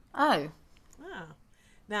Shaftesbury. Oh.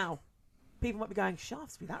 Now, people might be going,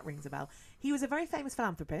 Shaftesbury, that rings a bell. He was a very famous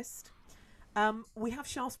philanthropist. We have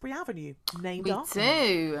Shaftesbury Avenue named after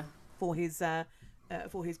him for his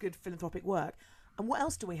good philanthropic work. And what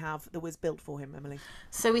else do we have that was built for him, Emily?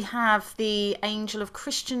 So we have the Angel of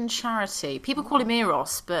Christian Charity. People call him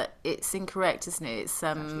Eros, but it's incorrect, isn't it? It's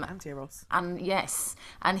Anti-Eros. And yes,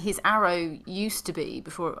 and his arrow used to be,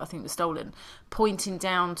 before I think it was stolen, pointing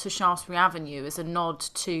down to Shaftesbury Avenue as a nod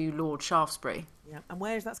to Lord Shaftesbury. Yeah, and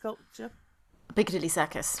where is that sculpture? Piccadilly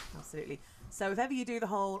Circus. Absolutely. So if ever you do the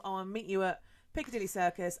whole, I'll meet you at Piccadilly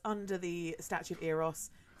Circus under the statue of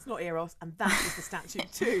Eros. It's not Eros, and that is the statue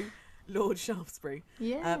to Lord Shaftesbury,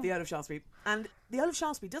 the Earl of Shaftesbury. And the Earl of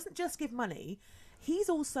Shaftesbury doesn't just give money. He's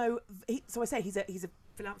also, so I say he's a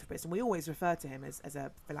philanthropist, and we always refer to him as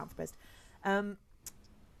a philanthropist. In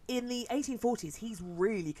the 1840s, he's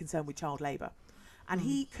really concerned with child labour. And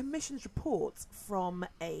he commissions reports from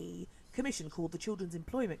a commission called the Children's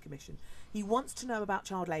Employment Commission. He wants to know about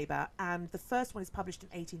child labour, and the first one is published in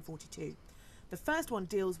 1842. The first one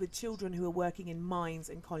deals with children who are working in mines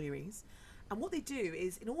and collieries. And what they do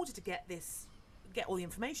is, in order to get all the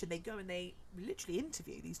information, they go and they literally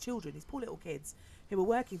interview these children, these poor little kids who are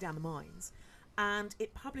working down the mines. And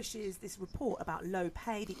it publishes this report about low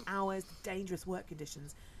pay, the hours, the dangerous work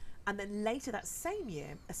conditions. And then later that same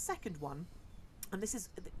year, a second one, and this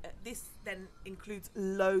then includes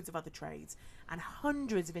loads of other trades and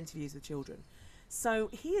hundreds of interviews with children. So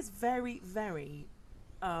he is very, very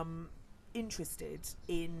interested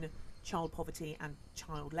in child poverty and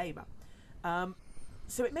child labour.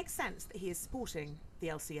 So it makes sense that he is supporting the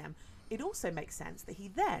LCM. It also makes sense that he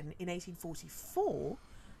then, in 1844,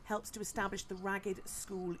 helps to establish the Ragged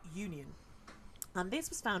School Union. And this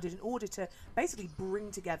was founded in order to basically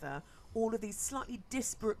bring together all of these slightly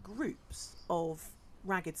disparate groups of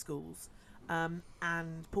ragged schools and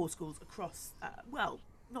poor schools across,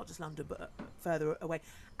 not just London, but further away.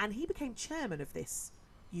 And he became chairman of this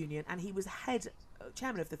union, and he was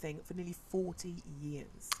chairman of the thing for nearly 40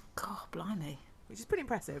 years. God, blimey. Which is pretty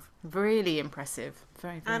impressive. Really impressive.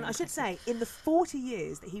 Very, very And impressive. I should say, in the 40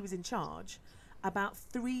 years that he was in charge, about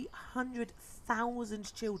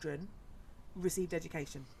 300,000 children received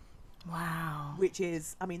education. Wow. Which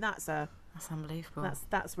is, I mean, that's unbelievable.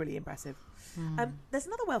 That's really impressive. There's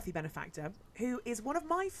another wealthy benefactor who is one of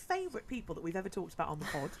my favourite people that we've ever talked about on the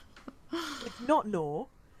pod. If not Nor.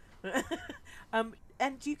 And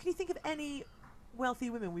can you think of any wealthy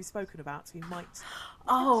women we've spoken about who might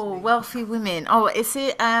Oh, wealthy women. Oh, is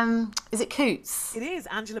it Coots? It is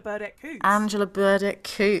Angela Burdett Coots. Angela Burdett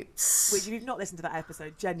Coots. Which, if you've not listened to that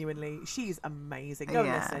episode, genuinely, she's amazing. Go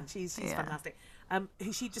and listen. She's fantastic.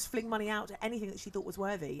 She just fling money out to anything that she thought was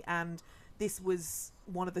worthy, and this was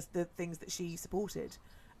one of the things that she supported.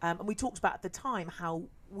 And we talked about at the time how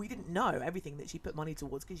we didn't know everything that she put money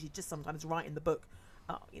towards, because she'd just sometimes write in the book,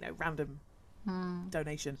 random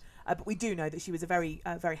donation. But we do know that she was a very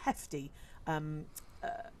hefty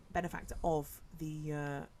benefactor of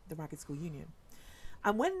the Ragged School Union.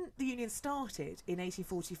 And when the union started in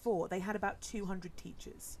 1844, they had about 200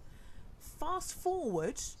 teachers. Fast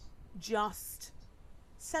forward just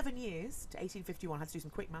 7 years to 1851. I had to do some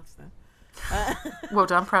quick maths there. Well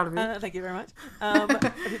done, proud of you. Thank you very much. I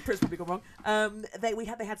think Prit's probably gone wrong. They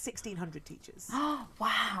had 1,600 teachers. Oh,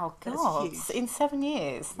 wow, That's God! huge. In 7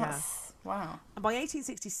 years, that's wow. And by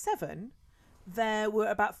 1867, there were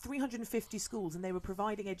about 350 schools, and they were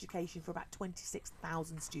providing education for about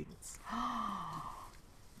 26,000 students.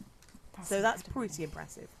 That's pretty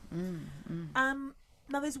impressive.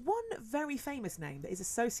 Now, there's one very famous name that is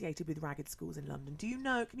associated with ragged schools in London. Do you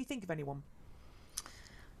know? Can you think of anyone?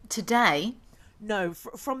 Today? No,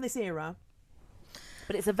 from this era.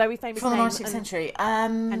 But it's a very famous from name. the 19th century.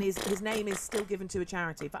 And his name is still given to a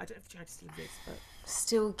charity. But I don't know if the charity still exists. But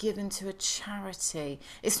still given to a charity.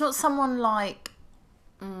 It's not someone like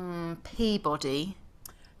Peabody.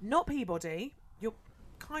 Not Peabody. You're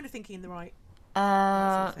kind of thinking in the right.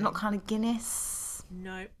 Not kind of Guinness.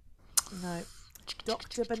 No.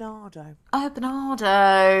 Dr. Bernardo. Oh,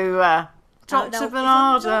 Bernardo. Dr.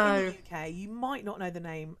 Bernardo. In the UK, you might not know the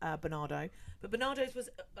name Bernardo, but Bernardo's was,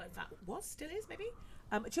 in fact, still is maybe,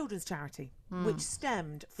 a children's charity, which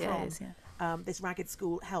stemmed from this ragged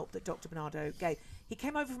school help that Dr. Bernardo gave. He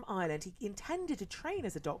came over from Ireland. He intended to train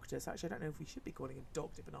as a doctor, so actually I don't know if we should be calling him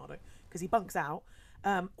Dr. Bernardo, because he bunks out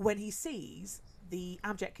when he sees the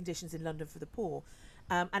abject conditions in London for the poor.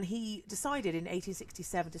 And he decided in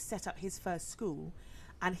 1867 to set up his first school,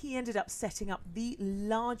 and he ended up setting up the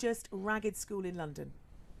largest ragged school in London.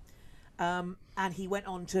 And he went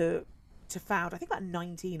on to found, I think, about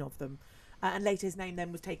 19 of them. And later his name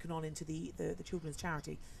then was taken on into the children's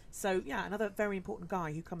charity. So, yeah, another very important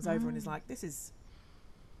guy who comes over and is like, this is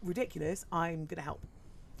ridiculous, I'm going to help.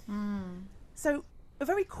 So, a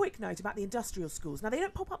very quick note about the industrial schools. Now, they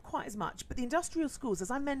don't pop up quite as much, but the industrial schools,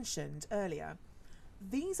 as I mentioned earlier,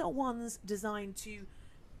 these are ones designed to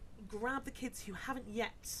grab the kids who haven't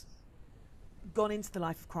yet gone into the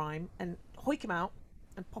life of crime and hoik them out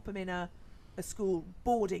and pop them in a school,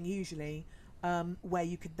 boarding usually, where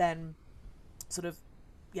you could then sort of,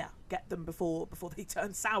 get them before they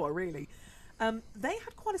turn sour, really. They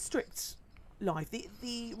had quite a strict life.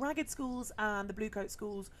 The ragged schools and the blue coat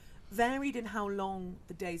schools varied in how long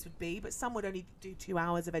the days would be, but some would only do 2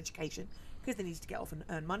 hours of education because they needed to get off and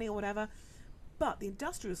earn money or whatever. But the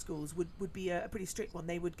industrial schools would be a pretty strict one.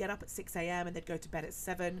 They would get up at 6 a.m. and they'd go to bed at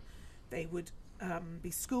 7. They would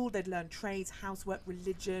be schooled. They'd learn trades, housework,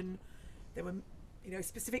 religion. There were,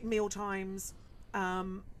 specific meal times.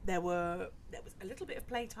 There was a little bit of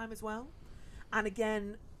playtime as well. And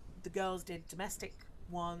again, the girls did domestic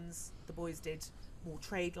ones. The boys did more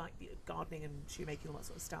trade, like gardening and shoemaking, all that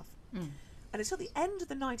sort of stuff. And until the end of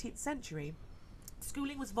the 19th century,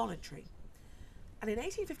 schooling was voluntary. And in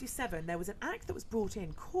 1857, there was an act that was brought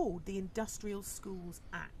in called the Industrial Schools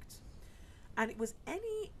Act. And it was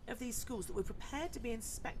any of these schools that were prepared to be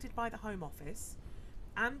inspected by the Home Office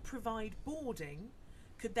and provide boarding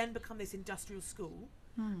could then become this industrial school,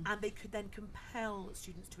 and they could then compel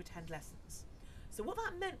students to attend lessons. So what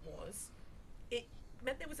that meant was, it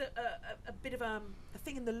meant there was a bit of a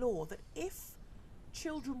thing in the law that if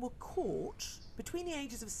children were caught between the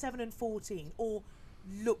ages of 7 and 14, or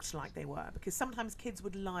looked like they were, because sometimes kids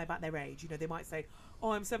would lie about their age. They might say,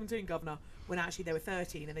 "Oh, I'm 17, governor," when actually they were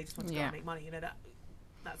 13 and they just wanted to go and make money. That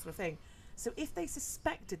sort of thing. So if they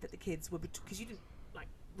suspected that the kids were, because you didn't,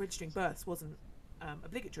 registering births wasn't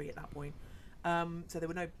obligatory at that point, so there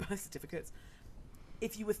were no birth certificates.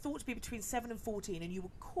 If you were thought to be between 7 and 14 and you were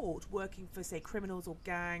caught working for, say, criminals or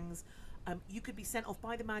gangs, you could be sent off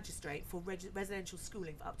by the magistrate for residential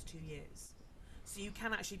schooling for up to 2 years. So you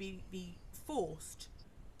can actually be forced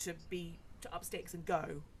to up sticks and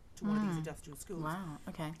go to one of these industrial schools. Wow,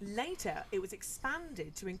 okay. Later, it was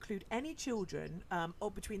expanded to include any children or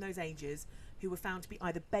between those ages who were found to be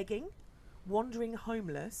either begging, wandering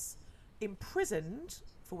homeless, imprisoned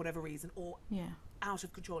for whatever reason, or out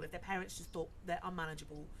of control. If their parents just thought they're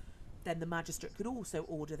unmanageable, then the magistrate could also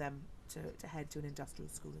order them to head to an industrial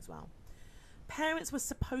school as well. parents were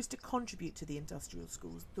supposed to contribute to the industrial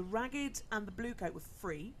schools. The Ragged and the Bluecoat were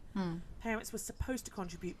free. Parents were supposed to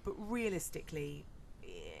contribute, but realistically,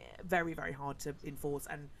 very, very hard to enforce.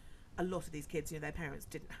 And a lot of these kids, their parents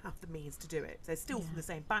didn't have the means to do it. They're still from the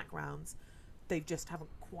same backgrounds. They just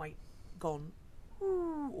haven't quite gone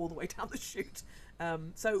all the way down the chute.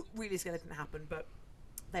 So realistically, that didn't happen. But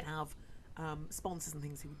they'd have sponsors and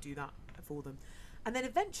things who would do that for them. And then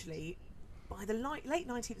eventually, by the late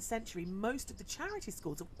 19th century, most of the charity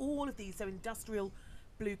schools of all of these, so Industrial,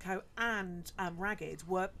 Bluecoat and Ragged,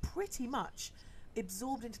 were pretty much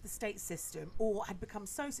absorbed into the state system or had become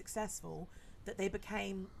so successful that they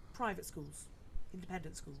became private schools,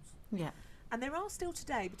 independent schools. Yeah. And there are still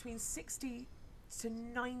today between 60 to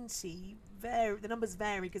 90, the numbers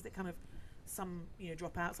vary because they kind of, some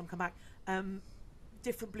drop out, some come back,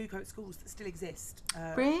 different Bluecoat schools that still exist.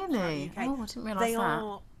 Really? The UK. Oh, I didn't realise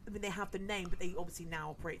that. They have the name, but they obviously now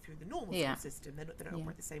operate through the normal school system. They don't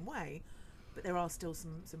operate the same way, but there are still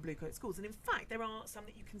some Bluecoat schools. And in fact, there are some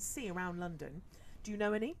that you can see around London. Do you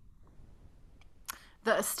know any?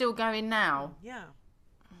 That are still going now? Yeah.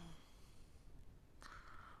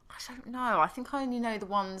 I don't know. I think I only know the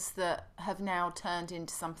ones that have now turned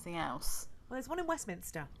into something else. Well, there's one in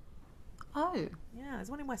Westminster. Oh. Yeah, there's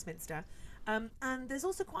one in Westminster. And there's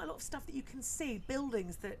also quite a lot of stuff that you can see,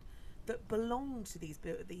 buildings that belong to these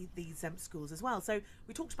schools as well. So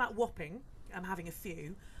we talked about Wapping, having a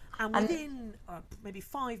few. And within maybe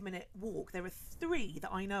 5-minute walk, there are 3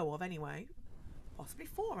 that I know of anyway. Possibly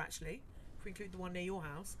 4, actually, if we include the one near your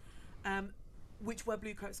house. Which were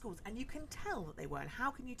Bluecoat schools, and you can tell that they were. And how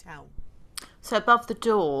can you tell? So above the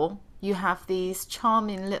door, you have these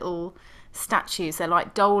charming little statues. They're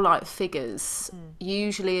like doll-like figures,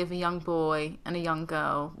 usually of a young boy and a young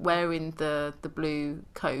girl wearing the blue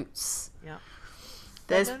coats. Yeah.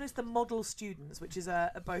 They're known as the model students, which is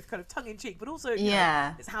both kind of tongue-in-cheek, but also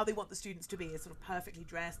it's how they want the students to be, is sort of perfectly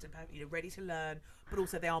dressed and ready to learn, but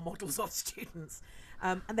also they are models of students.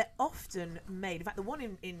 And they're often made, in fact, the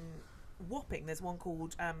one in Wapping, there's one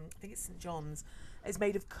called, I think it's St John's, is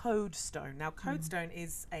made of Codestone. Now, Codestone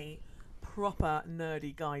is a proper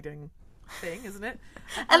nerdy guiding thing, isn't it?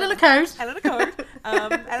 Eleanor Code. Eleanor Code.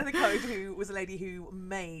 Eleanor Code, who was a lady who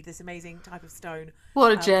made this amazing type of stone.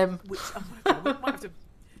 What a gem. Which, oh my God, we might have to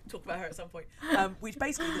talk about her at some point. Which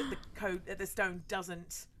basically the stone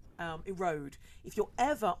doesn't erode. If you're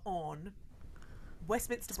ever on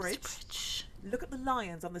Westminster Bridge, look at the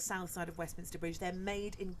lions on the south side of Westminster Bridge. They're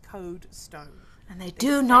made in Codestone. And they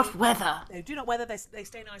do not weather. They do not weather. They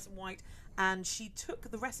stay nice and white. And she took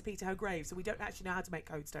the recipe to her grave, so we don't actually know how to make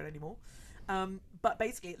Codestone anymore. But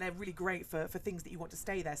basically, they're really great for things that you want to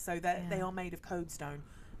stay there. So they are made of Codestone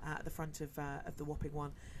at the front of the Wapping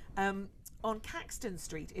one. On Caxton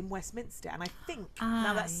Street in Westminster, and I think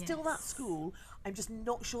now that's still that school. I'm just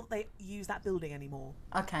not sure that they use that building anymore.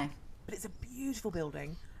 Okay. But it's a beautiful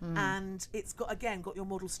building, and it's got your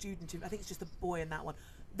model student. I think it's just a boy in that one.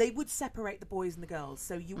 They would separate the boys and the girls,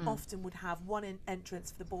 so you often would have one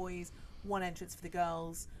entrance for the boys, one entrance for the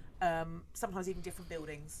girls, sometimes even different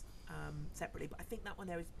buildings separately. But I think that one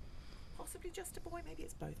there is possibly just a boy. Maybe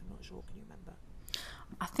it's both. I'm not sure. Can you remember?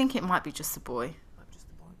 I think it might be just a boy. Might be just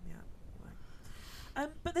the boy. Yeah. Right.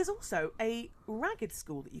 But there's also a Ragged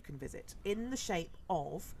school that you can visit in the shape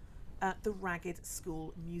of the Ragged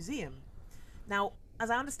School Museum. Now, as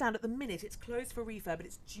I understand, at the minute it's closed for refurb, but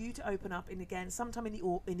it's due to open up sometime in the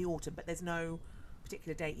autumn, but there's no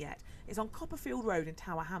particular date yet. It's on Copperfield Road in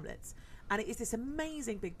Tower Hamlets, and it is this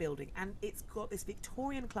amazing big building, and it's got this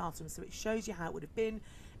Victorian classroom, so it shows you how it would have been.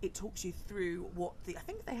 It talks you through I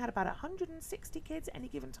think they had about 160 kids at any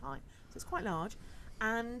given time, so it's quite large.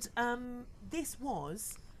 And this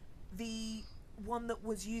was the one that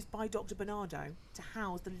was used by Dr. Barnardo to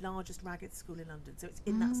house the largest Ragged school in London, so it's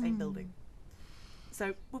in that same building.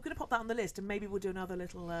 So we're going to pop that on the list, and maybe we'll do another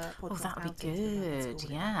little podcast. Oh, that would be good.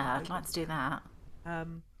 Yeah, I'd like to do that.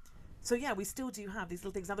 So yeah, we still do have these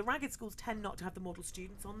little things. Now, the Ragged schools tend not to have the model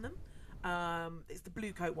students on them. It's the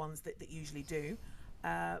Bluecoat ones that usually do.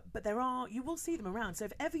 But you will see them around. So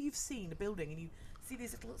if ever you've seen a building and you see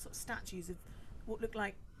these little sort of statues of what look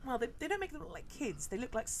like, well, they don't make them look like kids. They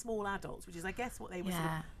look like small adults, which is, I guess, what they were sort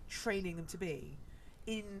of training them to be,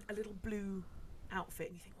 in a little blue outfit.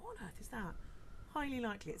 And you think, what on earth is that? Highly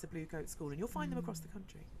likely it's a Bluecoat school, and you'll find them across the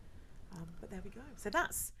country. But there we go. So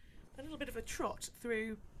that's a little bit of a trot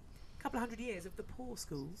through a couple of 100 years of the poor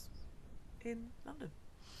schools in London.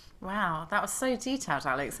 Wow, that was so detailed,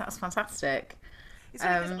 Alex. That was fantastic. It's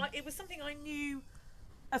because it was something I knew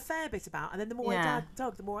a fair bit about, and then the more I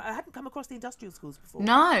dug, the more I hadn't come across the industrial schools before.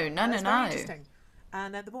 No. Very interesting.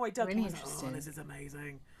 And the more I dug, Really I was like, interesting. oh, this is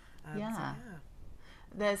amazing. Yeah.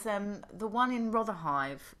 There's the one in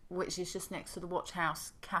Rotherhithe, which is just next to the Watch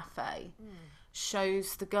House Cafe,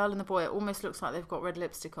 shows the girl and the boy. It almost looks like they've got red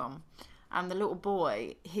lipstick on. And the little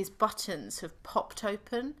boy, his buttons have popped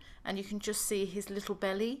open and you can just see his little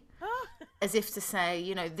belly as if to say,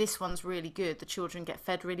 you know, this one's really good. The children get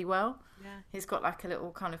fed really well. Yeah. He's got like a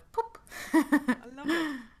little kind of pop. I love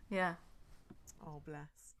it. Yeah. Oh,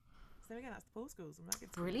 bless. So there we go. That's the Paul Schools.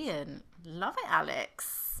 Brilliant. Love it,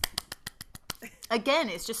 Alex. Again,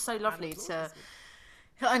 it's just so lovely to...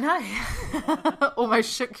 I know.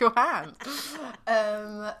 Almost shook your hand.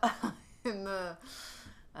 In the...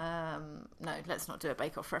 no, let's not do a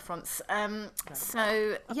Bake Off reference.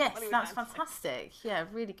 So yes, that's fantastic. Yeah,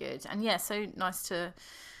 really good. And yeah, so nice to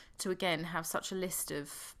again have such a list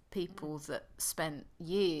of people that spent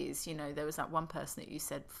years, you know, there was that one person that you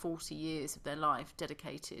said 40 years of their life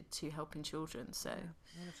dedicated to helping children. So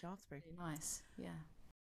Shaftesbury. Really nice. Yeah.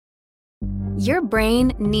 Your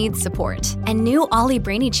brain needs support, and new Ollie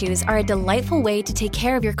Brainy Chews are a delightful way to take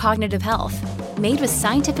care of your cognitive health. Made with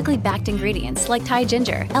scientifically backed ingredients like Thai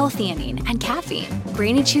ginger, L-theanine, and caffeine,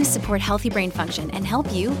 Brainy Chews support healthy brain function and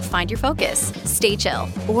help you find your focus, stay chill,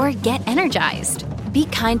 or get energized. Be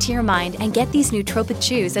kind to your mind and get these nootropic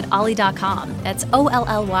chews at ollie.com. That's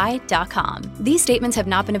OLLY.com. These statements have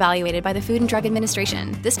not been evaluated by the Food and Drug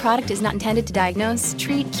Administration. This product is not intended to diagnose,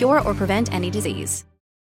 treat, cure, or prevent any disease.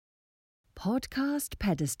 Podcast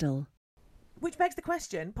pedestal. Which begs the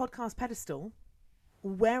question, podcast pedestal,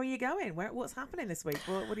 where are you going? What's happening this week?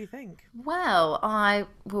 What do you think? Well, I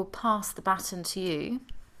will pass the baton to you.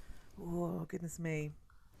 Oh, goodness me.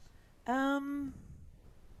 I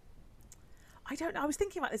don't know. I was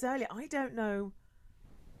thinking about this earlier. I don't know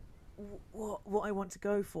what I want to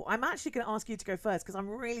go for. I'm actually going to ask you to go first because I'm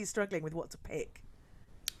really struggling with what to pick.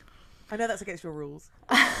 I know that's against your rules.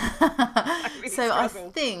 I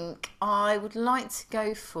think I would like to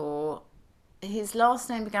go for... His last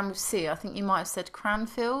name began with C. I think you might have said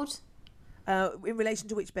Cranfield. In relation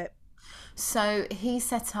to which bit? So he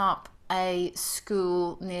set up a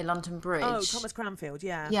school near London Bridge. Oh, Thomas Cranfield,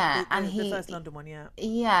 yeah. Yeah. The first London one, yeah.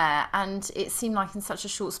 Yeah, and it seemed like in such a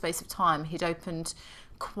short space of time he'd opened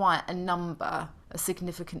quite a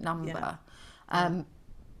significant number. Yeah.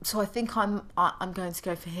 So I think I'm going to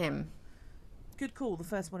go for him. Good call, the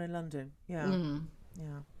first one in London. Yeah.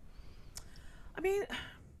 Yeah. I mean,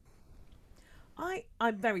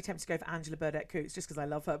 I'm very tempted to go for Angela Burdett Coutts just because I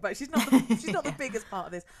love her, but she's not the biggest part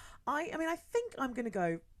of this. I mean, I think I'm going to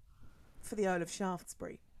go for the Earl of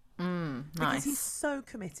Shaftesbury. Because he's so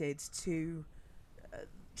committed to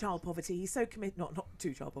child poverty. He's so committed, not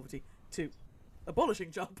to child poverty, to abolishing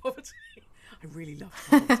child poverty. I really love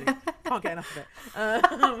child poverty. Can't get enough of it.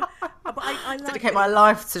 But I like dedicate my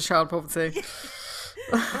life to child poverty.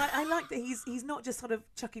 But I like that he's not just sort of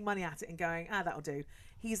chucking money at it and going, that'll do.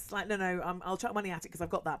 He's like, no, I'll chuck money at it because I've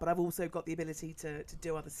got that, but I've also got the ability to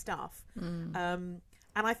do other stuff. And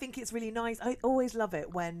I think it's really nice. I always love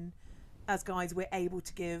it when, as guys, we're able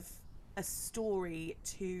to give a story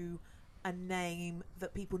to a name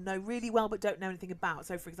that people know really well but don't know anything about.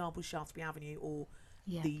 So, for example, Shaftesbury Avenue or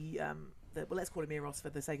the well, let's call him Eros for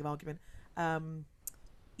the sake of argument.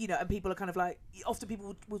 You know, and people are kind of like, often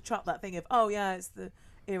people will chuck that thing of, oh yeah, it's the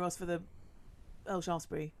Eros for the Earl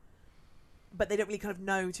Shaftesbury, but they don't really kind of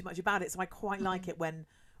know too much about it. So I quite like it when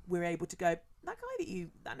we're able to go,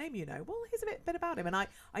 that name you know, well, here's a bit about him. And I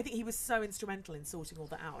think he was so instrumental in sorting all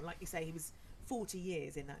that out. And like you say, he was 40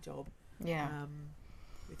 years in that job. Yeah.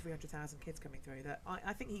 With 300,000 kids coming through. That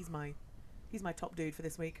I think he's my top dude for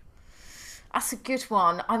this week. That's a good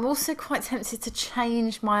one. I'm also quite tempted to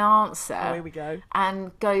change my answer. Oh, here we go.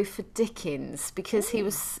 And go for Dickens because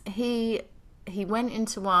he went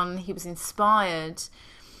into one, he was inspired,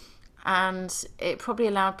 and it probably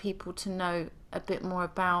allowed people to know a bit more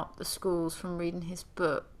about the schools from reading his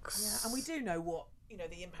books. Yeah, and we do know what, you know,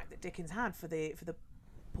 the impact that Dickens had for the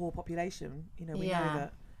poor population. You know, we know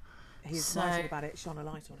that his writing about it shone a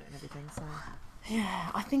light on it and everything. So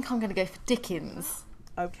yeah, I think I'm going to go for Dickens.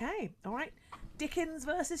 Okay, all right. Dickens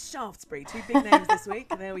versus Shaftesbury. Two big names this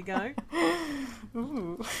week. There we go.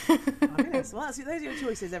 Ooh. Fabulous. Well, those are your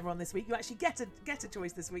choices, everyone, this week. You actually get a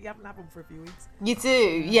choice this week. You haven't had one for a few weeks. You do,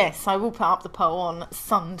 yes. I will put up the poll on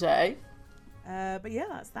Sunday. But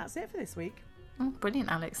yeah, that's it for this week. Oh,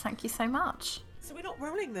 brilliant, Alex. Thank you so much. So we're not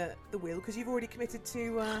rolling the wheel because you've already committed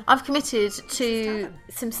to... I've committed to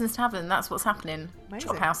Simpsons Tavern. That's what's happening. Amazing.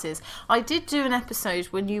 Chop Houses. I did do an episode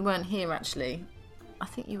when you weren't here, actually. I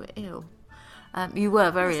think you were ill. You were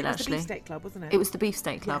very ill, actually. It was the Beefsteak Club, wasn't it? It was the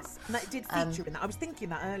Beefsteak Club. Yes. And that did feature in that. I was thinking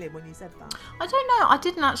that earlier when you said that. I don't know. I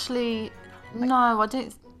didn't actually... No, I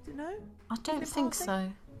don't... No? I don't think so.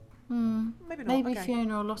 Maybe not. Maybe okay.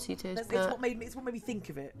 Fiona or Lottie did. It's what made me think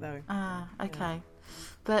of it, though. Ah, okay.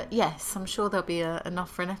 But yes, I'm sure there'll be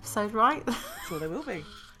enough for an episode, right? Sure, there will be.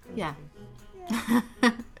 Yeah.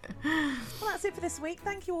 Well, that's it for this week.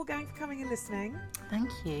 Thank you all, gang, for coming and listening. Thank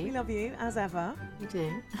We you. love you as ever, You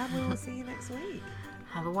do. and we will see you next week.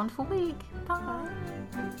 Have a wonderful week. Bye.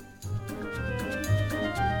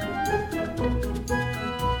 Bye.